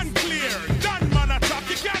 Stand clear, done man attack.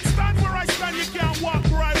 You can't stand where I stand, you can't walk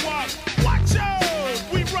where I walk. Watch out,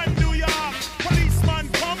 we run New York. Policeman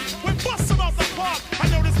come, we bust them out the park. I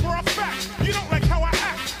know this for a fact. You don't like how I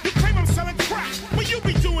act. You claim I'm selling crack, but you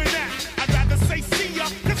be doing that. I'd rather say see ya,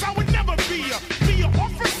 cause I would never be ya. Be your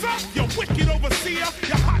officer, you wicked overseer.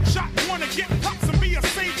 You hot shot, wanna get props and be a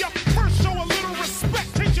savior. First show a little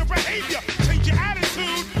respect, change your behavior. Change your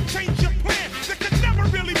attitude, change your plan. There could never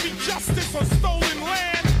really be justice on stolen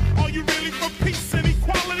land. Are you really for peace and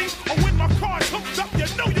equality? Or when my car's hooked up, you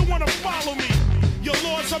know you wanna follow me. Your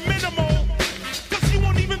laws are minimal, cause you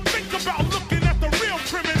won't even think about looking at the real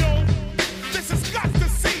criminal. This has got to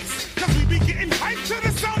cease, cause we be getting hyped to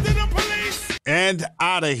the sound of the police. And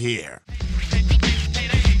out of here.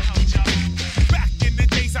 Back in the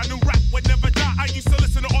days, I knew rap would never die. I used to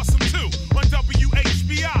listen to Awesome 2 on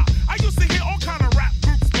WHBI. I used to hear all kind of rap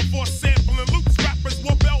groups before sampling loops. Rappers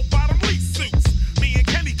wore bell-bottom lease suits. Me and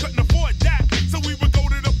Kenny couldn't afford that, so we would go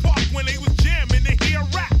to the park when they was jamming to hear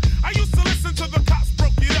rap. I used to listen to the Cops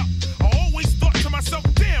Broke It Up. I always thought to myself,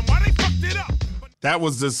 damn, why they fucked it up? That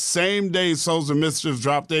was the same day Souls of Mischief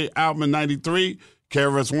dropped their album in 93.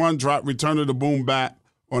 KRS-One dropped Return of the Boom Bap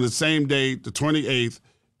on the same day, the 28th,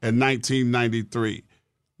 in 1993.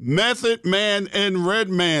 Method Man and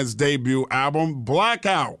Redman's debut album,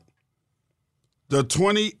 Blackout, the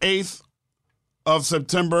 28th of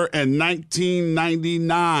September in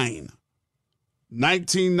 1999.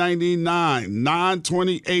 1999,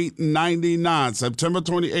 9/28/99, September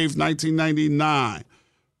 28th, 1999.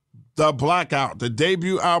 The Blackout, the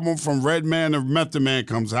debut album from Redman and Method Man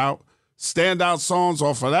comes out. Standout songs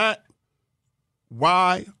off of that,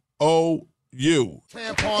 Y.O.U. you.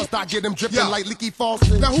 Tampons start get them dripping like leaky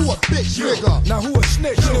faucet. Now who a bitch, nigga? Now who a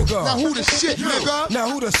snitch, nigga? Now who the shit, nigga? Now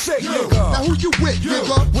who the sick, nigga? Now who you with,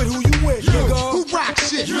 nigga? With who you with, nigga? Who rock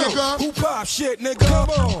shit, nigga? Who pop shit, nigga? Come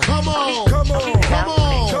on. Come on. Come on. Come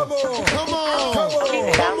on. Come on. Come on. Come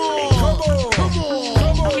on. Come on. Come on. Come on.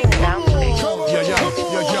 Yo,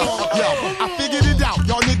 I figured it out.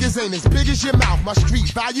 Y'all niggas ain't as big as your mouth. My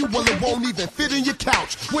street value, well, it won't even fit in your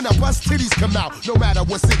couch. When I bust titties come out, no matter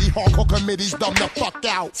what city hardcore committees, dumb the fuck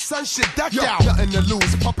out. Son shit duck out. Nothing to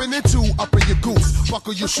lose. Pumping it two, up in your goose.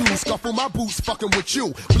 Buckle your shoes, scuffle my boots, fucking with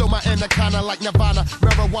you. Blow my anaconda like Nirvana.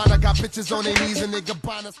 Marijuana got bitches on their knees and they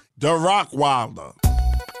gabanas. The Rockwilder.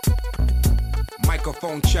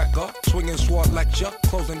 Microphone checker, swinging sword lecture,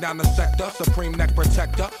 closing down the sector, supreme neck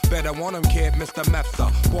protector. Better want him, kid, Mr.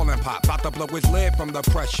 Mepsa. Ballin' pop, about to blow his lid from the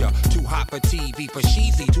pressure. Too hot for TV, for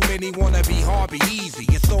cheesy. Too many wanna be hard, be easy.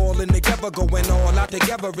 It's all in together, going all out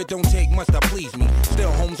together. It don't take much to please me.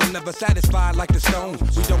 Still, homes are never satisfied like the Stones.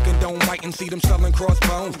 We don't condone biting, see them selling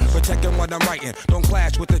crossbones. Protecting what I'm writing, don't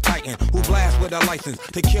clash with the Titan who blast with a license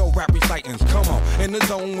to kill rap recitants. Come on, in the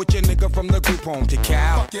zone with your nigga from the group home to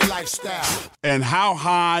Cal. Fuck your lifestyle. And How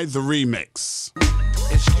High the remix.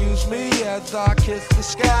 Excuse me as I kiss the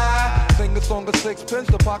sky. Sing a song of sixpence,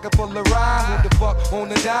 the pocket full of rhyme. Who the fuck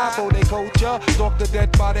wanna die for they culture? Stalk the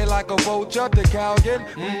dead body like a vulture. The Calgon,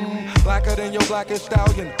 blacker than your blackest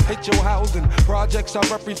stallion. Hit your housing, projects I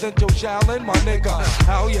represent your Shaolin, my nigga.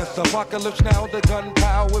 How yes, apocalypse now, the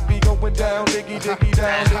gunpowder be going down, diggy diggy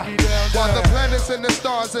down, diggy down. While the planets and the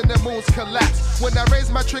stars and the moons collapse. When I raise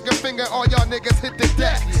my trigger finger, all y'all niggas hit the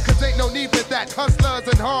deck. Cause ain't no need for that. Hustlers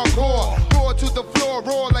and hardcore. Roar to the floor,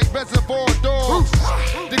 roar like reservoir dogs.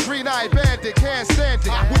 The green-eyed bandit can't stand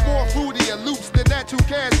it. With more fruity and loops than that you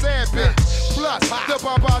can't stand it. Plus, the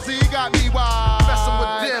Bombazi got me wild. Messing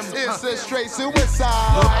with them, it's a straight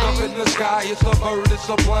suicide. Look up in the sky, it's a bird, it's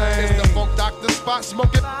a plane. It's the funk doctor spot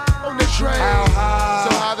smoking on the train. How high?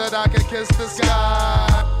 So high that I can kiss the sky.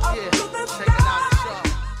 Yeah, check it out.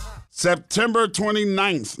 September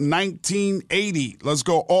 29th, 1980. Let's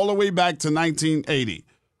go all the way back to 1980.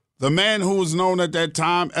 The man who was known at that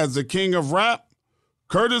time as the king of rap,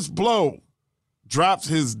 Curtis Blow, drops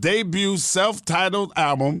his debut self-titled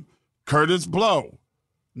album, Curtis Blow,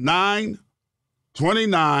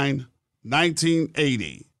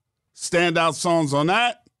 9/29/1980. Standout songs on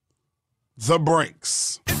that, The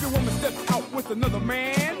Breaks. If your woman steps out with another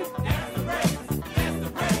man,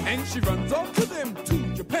 and she runs off to them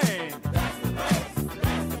to Japan,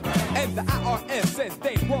 and the IRS says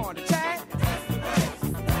they want to chat,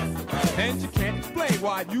 and you can't explain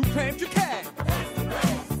why you claimed your cat,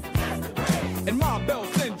 and Ma Bell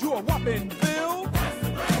sends you a whopping bill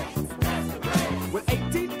with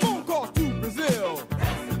 18 phone calls to Brazil,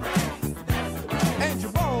 and you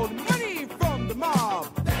borrowed money from the mob,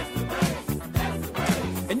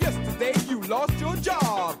 and yesterday you lost your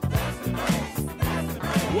job.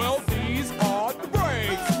 Well, these are the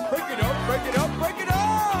breaks. Break it up, break it up, break it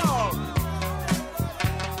up.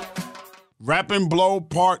 Rapping Blow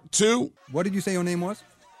Part 2. What did you say your name was?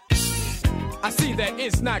 I see that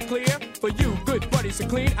it's not clear for you good buddies to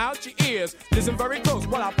clean out your ears. Listen very close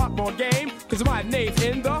while I pop more game, cause my name's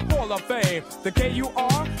in the Hall of Fame. The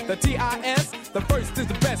K-U-R, the T-I-S, the first is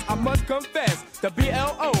the best, I must confess. The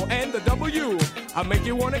B-L-O and the W, I make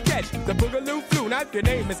you wanna catch the Boogaloo flu. Now if your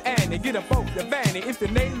name is Annie, get up off your vanity. If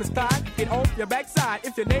your name is Todd, get off your backside.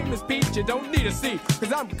 If your name is Pete, you don't need a seat,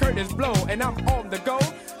 cause I'm Curtis Blow and I'm on the go.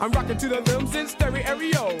 I'm rocking to the limbs in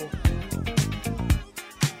stereo.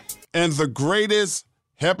 And the greatest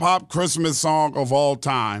hip-hop Christmas song of all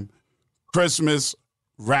time, Christmas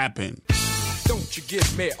Rapping. Don't you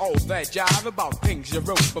give me all that jive about things you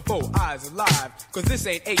wrote before I was alive. Cause this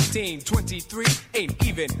ain't 1823, ain't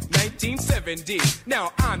even 1970.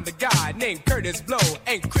 Now I'm the guy named Curtis Blow,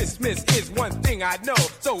 and Christmas is one thing I know.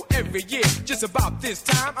 So every year, just about this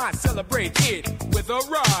time, I celebrate it with a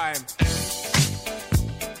rhyme.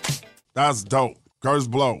 That's dope. Curtis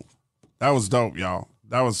Blow. That was dope, y'all.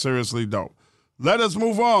 That was seriously dope. Let us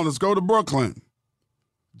move on. Let's go to Brooklyn.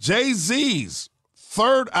 Jay-Z's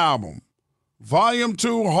third album, Volume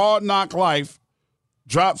 2, Hard Knock Life,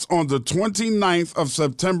 drops on the 29th of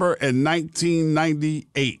September in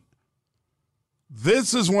 1998.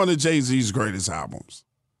 This is one of Jay-Z's greatest albums.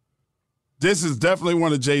 This is definitely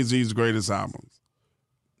one of Jay-Z's greatest albums.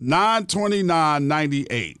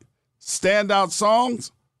 9/29/98. Standout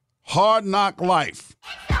songs, Hard Knock Life.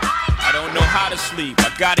 I don't know how to sleep, I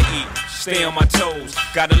gotta eat, stay on my toes.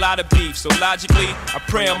 Got a lot of beef, so logically, I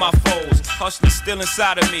prey on my foes. Hustling's still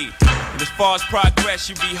inside of me, and as far as progress,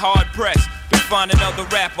 you be hard pressed to find another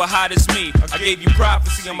rapper hot as me. I gave you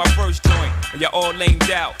prophecy on my first joint, and y'all all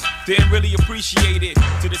lamed out. Didn't really appreciate it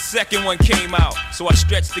till the second one came out. So I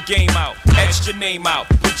stretched the game out, etched your name out,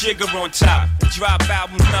 with Jigger on top, and drop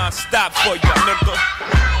albums non-stop for y'all, nigga.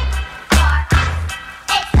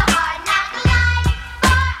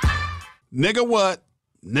 Nigga what?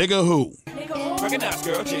 Nigga who? Recognize,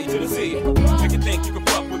 girl, J to the Z. Make you think you can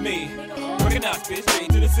fuck with me. Recognize, bitch, J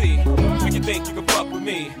to the Z. Make you think you can fuck with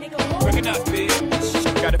me. Recognize, bitch.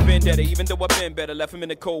 Got a vendetta, even though I've been better. Left him in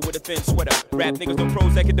the cold with a thin sweater. Rap niggas don't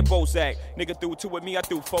Prozac at the Bozak. Nigga threw two with me, I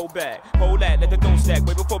threw four back. Hold that, let the don't stack.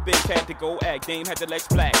 Way before Big had to go act. Dame had the legs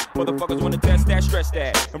black. Motherfuckers wanna test that, stress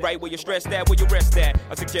that. And right where you stress that, where you rest at.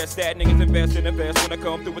 I suggest that niggas invest in the vest. When I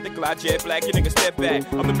come through with the Glide Jet Black, you niggas step back.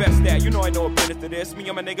 I'm the best at, you know I know a business to this. Me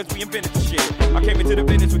and my niggas, we invented the shit. I came into the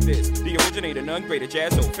business with this. The originator, none greater,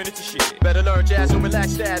 Jazzo, finish the shit. Better learn jazz or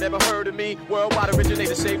relax that. Ever heard of me? Worldwide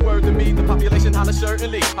originator, say word to me. The population holler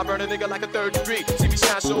certainly. I burn a nigga like a third degree. See me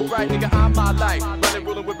shine so bright, nigga, I'm my light. Running,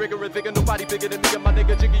 ruling with rigor and vigor. Nobody bigger than me and my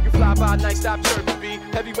nigga Jiggy. You fly by night, stop chirping me.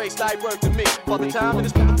 Heavyweight slide work to me. For the time in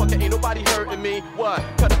this motherfucker, ain't nobody hurting me. What?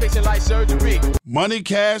 Cut a patient like surgery. Money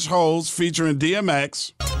Cash Hoes featuring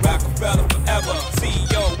DMX. Rockefeller forever.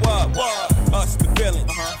 CEO, what? Us the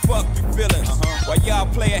villains. Fuck you feelings. While y'all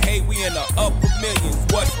playin' hate, we in the upper millions.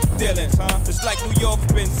 What's the dealings? Just like New York's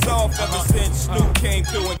been soft ever since Snoop came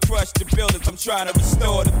through and crushed the buildings. I'm trying to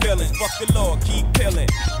restore the feelings. Fuck the law, keep pillin'.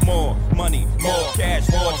 More money, more cash,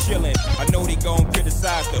 more chillin'. I know they gon'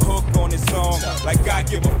 criticize the hook on this song. Like I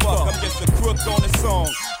give a fuck, I'm just a crook on the song.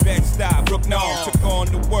 Bed-Stuy, Brook-Norm, took on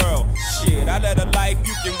the world. Shit, I led a life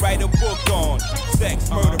you can write a book on. Sex,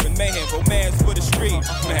 murder, and mayhem, romance for the street.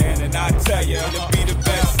 Man, and I tell you, it'll be the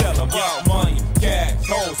bestseller. Yo, money, cash,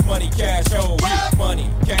 hoes, money, cash, hoes. Money,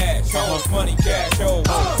 cash, hoes, money, cash, hoes.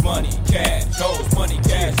 Money, cash, hoes, money,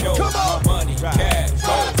 cash, hoes. Money, cash,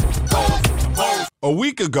 hoes. A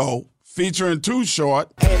week ago, featuring Too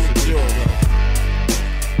Short. And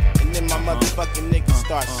then my motherfucking niggas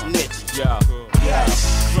start snitching. Yeah.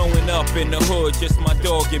 Growing up in the hood, just my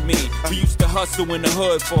dog and me. We used to hustle in the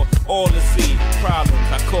hood for all to see.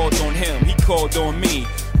 Problems, I called on him, he called on me.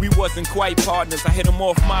 We wasn't quite partners, I hit him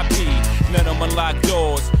off my P. None of them unlocked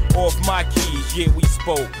doors, off my keys. Yeah, we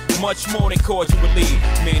spoke much more than cordially.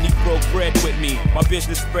 Man, he broke bread with me, my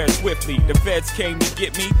business spread swiftly. The feds came to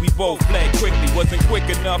get me, we both fled quickly. Wasn't quick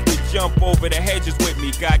enough to jump over the hedges with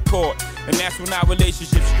me. Got caught, and that's when our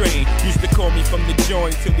relationship strained. Used to call me from the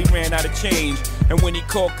joint till he ran out of change. And when he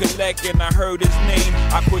called collect and I heard his name,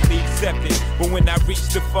 I quickly accepted. But when I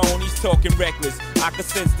reached the phone, he's talking reckless. I could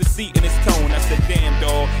sense deceit in his tone. I said, damn,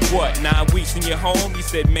 dawg, what, 9 weeks in your home? He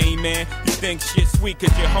said, main man, you think shit sweet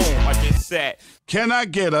cause you're home. I just sat. Can I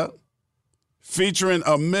Get Her? Featuring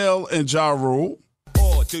Amil and Ja Rule.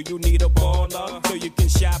 Or do you need a baller so you can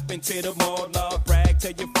shop into the mall? Brag,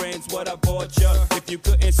 tell your friends what I bought you. If you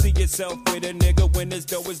couldn't see yourself with a nigga when this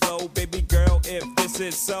dough is low, baby girl, if this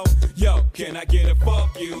is so, yo, can I get a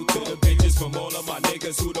fuck you to the bitches from all of my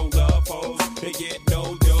niggas who don't love hoes? They get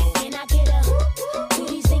no dough. Can I get a to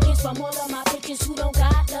these niggas from all of my bitches who don't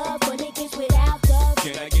got love for niggas without love?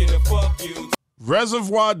 Can I get a fuck you?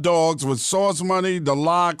 Reservoir Dogs with Source Money, The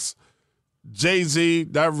Lox, Jay-Z.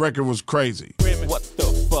 That record was crazy. What the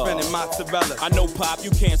fuck? Mozzarella. I know, Pop,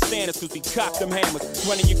 you can't stand us cause we cock them hammers.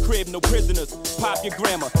 Running your crib, no prisoners. Pop your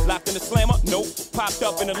grandma. Locked in the slammer? Nope. Popped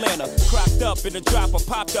up in Atlanta. Crocked up in the dropper.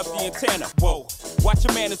 Popped up the antenna. Whoa. Watch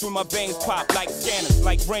your manners when my veins pop like scanners.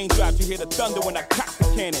 Like raindrops, you hear the thunder when I cock the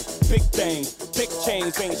cannon. Big things, thick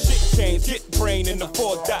chains, ain't shit chains. Get brain in the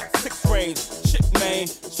 4.6 range. Shit, man.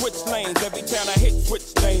 Switch lanes. Every time I hit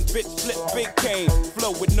switch lanes. Bitch, flip big cane.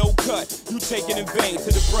 Flow with no cut. You take it in vain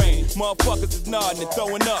to the brain. Motherfuckers is nodding and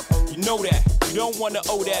throwing up. You know that. You don't wanna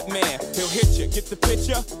owe that man. He'll hit you. Get the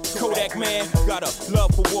picture? Kodak man. Got a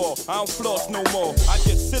love for war. I don't floss no more. I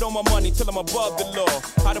just sit on my money till I'm above the law.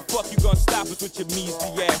 How the fuck you gonna stop us with your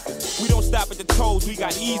measly asses? We don't stop at the tolls. We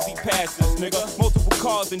got easy passes, nigga. Multiple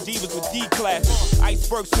cars and divas with D classes.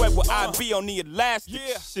 Iceberg sweat with IB on the elastic.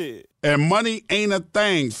 Yeah. Shit. And Money Ain't a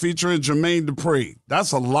Thing featuring Jermaine Dupri.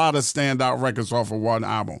 That's a lot of standout records off of one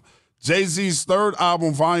album. Jay-Z's third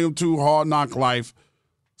album, Volume 2, Hard Knock Life,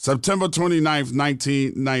 September 29th,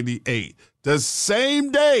 1998. The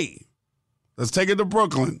same day, let's take it to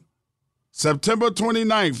Brooklyn, September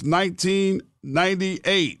 29th,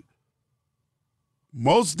 1998.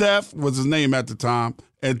 Mos Def was his name at the time,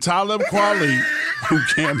 and Talib Kweli, who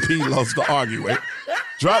Camp P loves to argue with,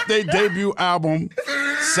 dropped their debut album,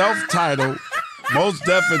 self-titled, Mos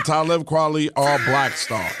Def and Talib Kweli are Black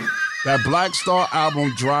Star. That Black Star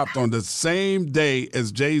album dropped on the same day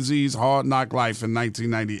as Jay-Z's Hard Knock Life in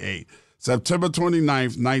 1998, September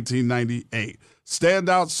 29th, 1998.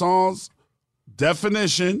 Standout songs,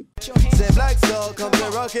 Definition. Said Black Soul comes a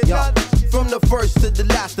rocket gun. From the first to the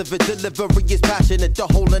last of it, delivery is passionate. The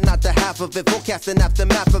whole and not the half of it. Forecasting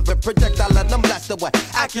aftermath of it. Projectile and I'm blasted away.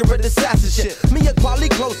 Accurate assassin shit. Me and Quali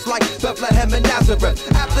close like Bethlehem and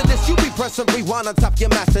Nazareth. After this, you be pressing rewind on top your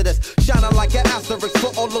master this. Shining like an asterisk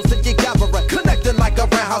for all those that you gathering. Connecting like a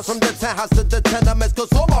roundhouse from the townhouse to the tenements.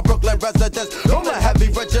 Cause all my Brooklyn residents, don't let heavy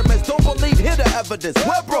regiments. Don't believe, hear the evidence.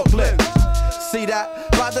 We're Brooklyn. See that?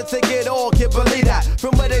 Buy the ticket, all can't believe that.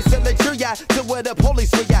 From where they send the tree at to where the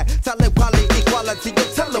police react. Tell them equality, you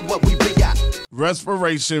tell them what we be at.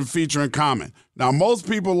 Respiration featuring Common. Now, most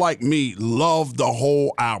people like me love the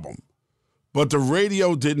whole album, but the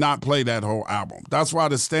radio did not play that whole album. That's why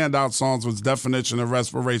the standout songs was Definition and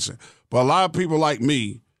Respiration. But a lot of people like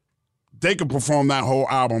me, they can perform that whole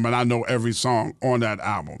album, and I know every song on that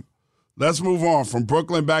album. Let's move on from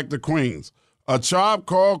Brooklyn back to Queens. A Tribe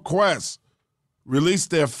Called Quest released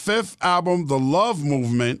their 5th album, The Love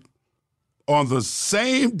Movement, on the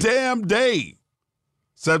same damn day,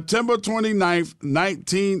 September 29th,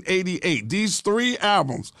 1988. These 3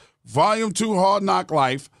 albums, Volume 2, Hard Knock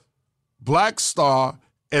Life, Black Star,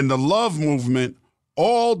 and The Love Movement,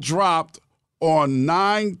 all dropped on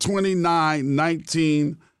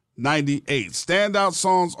 9/29/1998. Standout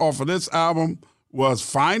songs off of this album was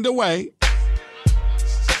Find a Way.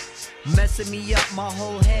 Messing me up my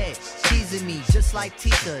whole head, teasing me just like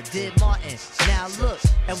Tita did Martin. Now look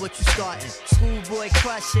at what you starting. Schoolboy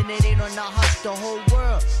crushing it ain't on the hush, the whole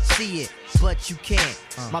world see it, but you can't.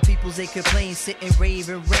 My peoples they complain, sit and rave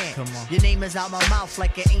and rant. Your name is out my mouth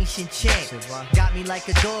like an ancient chant. Got me like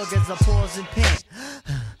a dog as I pause and pant.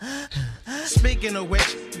 Speaking of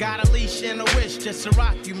which, got a leash and a wish just to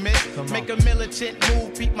rock you, miss. Make a militant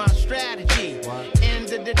move, peep my strategy.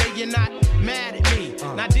 End of the day, you're not mad at me.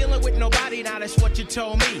 Not dealing with nobody, now that's what you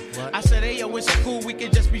told me. I said, hey, yo, it's cool, we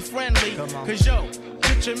can just be friendly. Cause yo,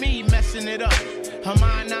 picture me messing it up. Her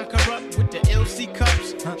mind not corrupt with the LC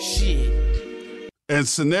cups. Shit. And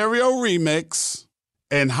Scenario Remix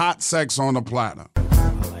and Hot Sex on the Platter.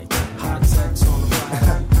 Hot sex on the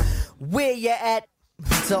platter. Where you at?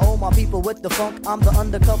 To all my people with the funk, I'm the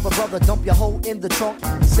undercover brother, dump your hoe in the trunk.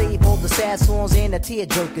 Save all the sad songs and the tear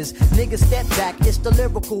jerkers. Niggas step back, it's the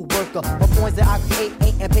lyrical worker. The points that I create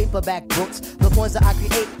ain't in paperback books. The points that I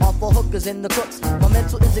create are for hookers and the crooks. My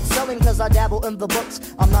mental is excelling cause I dabble in the books.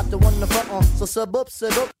 I'm not the one to front on, so sub up.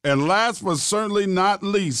 And last but certainly not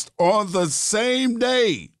least, on the same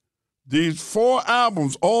day, these 4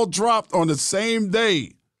 albums all dropped on the same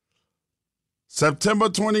day. September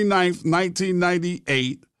 29th,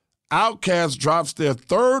 1998, Outkast drops their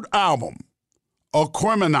 3rd album,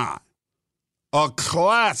 Acclaim, a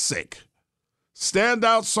classic.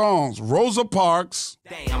 Standout songs, Rosa Parks.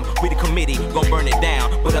 Damn, we the committee, gon' burn it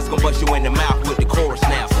down, but us gon' bust you in the mouth with the chorus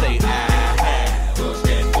now. Say, push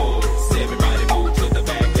that force. Everybody move to the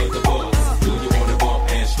back of the bus. Do you wanna bump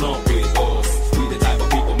and slump with us? We the type of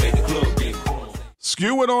people make the club get crunk.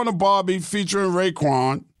 Skew It on a Barbie featuring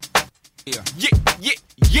Raekwon. Yeah.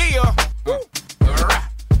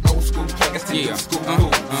 Old school players to new school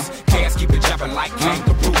moves. Cats keep it jumping like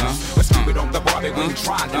kangaroos. Let's keep it on the Barbie, we ain't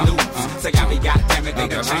trying to lose. Say, I mean, goddamn it, they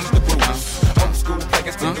done changed the rules. Old school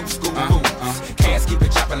players to new school moves. Cats keep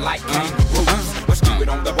it jumping like kangaroos. Let's keep it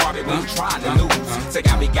on the Barbie, we ain't trying to lose. Say,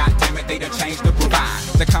 I mean, goddamn it, they done changed the rules.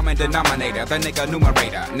 The common denominator, the nigga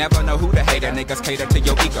numerator. Never know who the hater, niggas cater to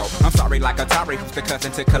your ego. I'm sorry like Atari, who's the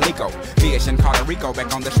cousin to Calico. Fish in Puerto Rico,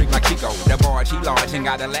 back on the street like Chico. The barge, he large and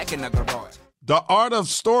got a lack in the garage. The Art of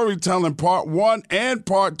Storytelling Part 1 and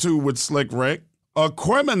Part 2 with Slick Rick,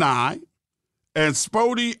 Aquemini, and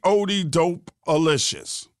Spodie Odie Dope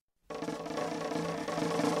Alicious.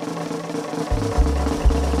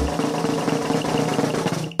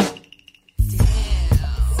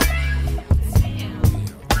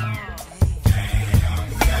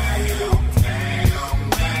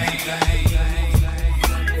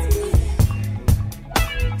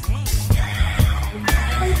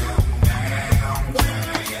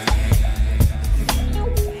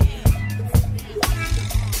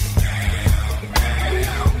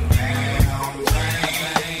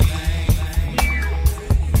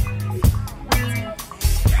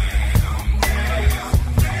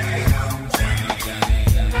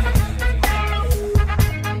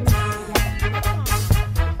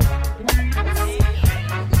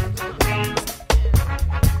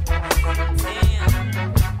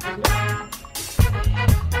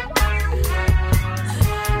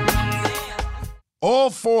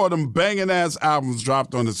 All 4 of them banging-ass albums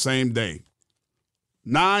dropped on the same day,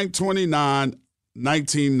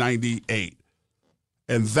 9/29/1998.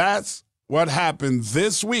 And that's what happened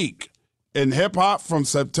this week in hip-hop from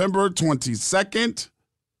September 22nd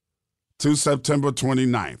to September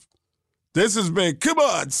 29th. This has been Come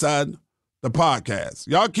On, Son, the podcast.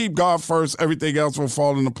 Y'all keep God first. Everything else will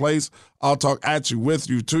fall into place. I'll talk at you, with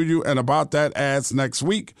you, to you, and about that ass next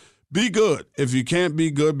week. Be good. If you can't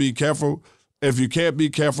be good, be careful. If you can't be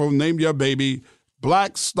careful, name your baby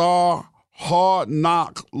Black Star Hard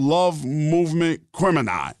Knock Love Movement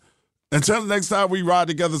Criminal. Until the next time we ride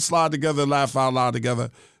together, slide together, laugh out loud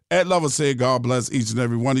together. Ed Lover said, God bless each and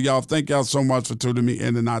every one of y'all. Thank y'all so much for tuning me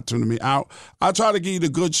in and not tuning me out. I try to give you the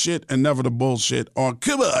good shit and never the bullshit on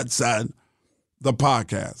Come On, Son, the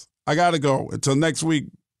podcast. I got to go. Until next week,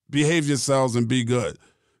 behave yourselves and be good.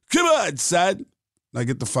 Come on, son. Now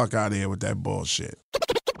get the fuck out of here with that bullshit.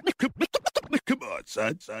 Come on,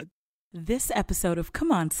 son. This episode of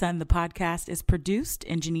Come On, Son, the podcast is produced,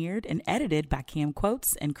 engineered, and edited by Cam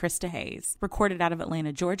Quotes and Krista Hayes. Recorded out of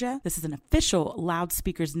Atlanta, Georgia, this is an official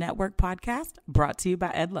Loudspeakers Network podcast brought to you by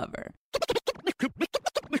Ed Lover.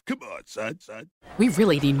 Come on, son. We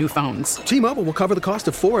really need new phones. T-Mobile will cover the cost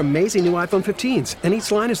of 4 amazing new iPhone 15s, and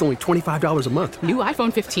each line is only $25 a month. New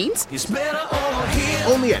iPhone 15s? It's better over here.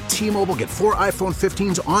 Only at T-Mobile, get 4 iPhone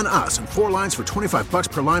 15s on us and 4 lines for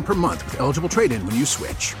 $25 per line per month with eligible trade-in when you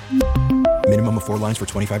switch. Minimum of 4 lines for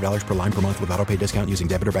 $25 per line per month with autopay discount using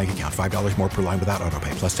debit or bank account. $5 more per line without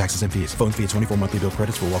autopay, plus taxes and fees. Phone fee at 24 monthly bill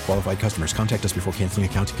credits for well-qualified customers. Contact us before canceling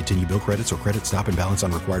account to continue bill credits or credit stop and balance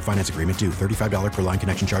on required finance agreement due. $35 per line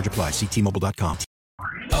connection charge applies. See T-Mobile.com.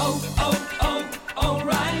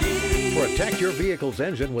 O'Reilly. Protect your vehicle's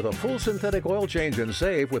engine with a full synthetic oil change and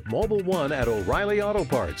save with Mobile One at O'Reilly Auto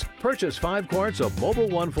Parts. Purchase 5 quarts of Mobile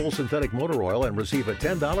One full synthetic motor oil and receive a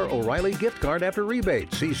 $10 O'Reilly gift card after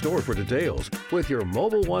rebate. See store for details. With your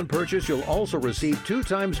Mobile One purchase, you'll also receive 2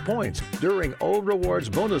 times points during O Rewards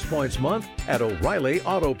Bonus Points Month at O'Reilly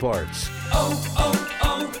Auto Parts.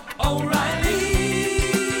 O'Reilly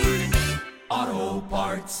Auto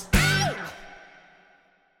Parts.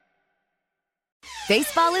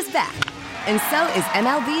 Baseball is back, and so is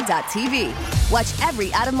MLB.tv. Watch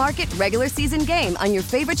every out-of-market regular season game on your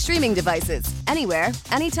favorite streaming devices, anywhere,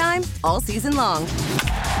 anytime, all season long.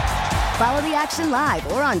 Follow the action live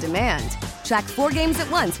or on demand. Track 4 games at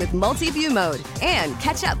once with multi-view mode and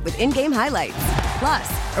catch up with in-game highlights.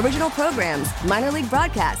 Plus, original programs, minor league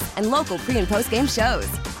broadcasts, and local pre- and post-game shows.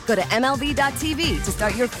 Go to MLB.tv to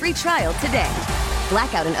start your free trial today.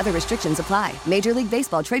 Blackout and other restrictions apply. Major League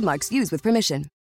Baseball trademarks used with permission.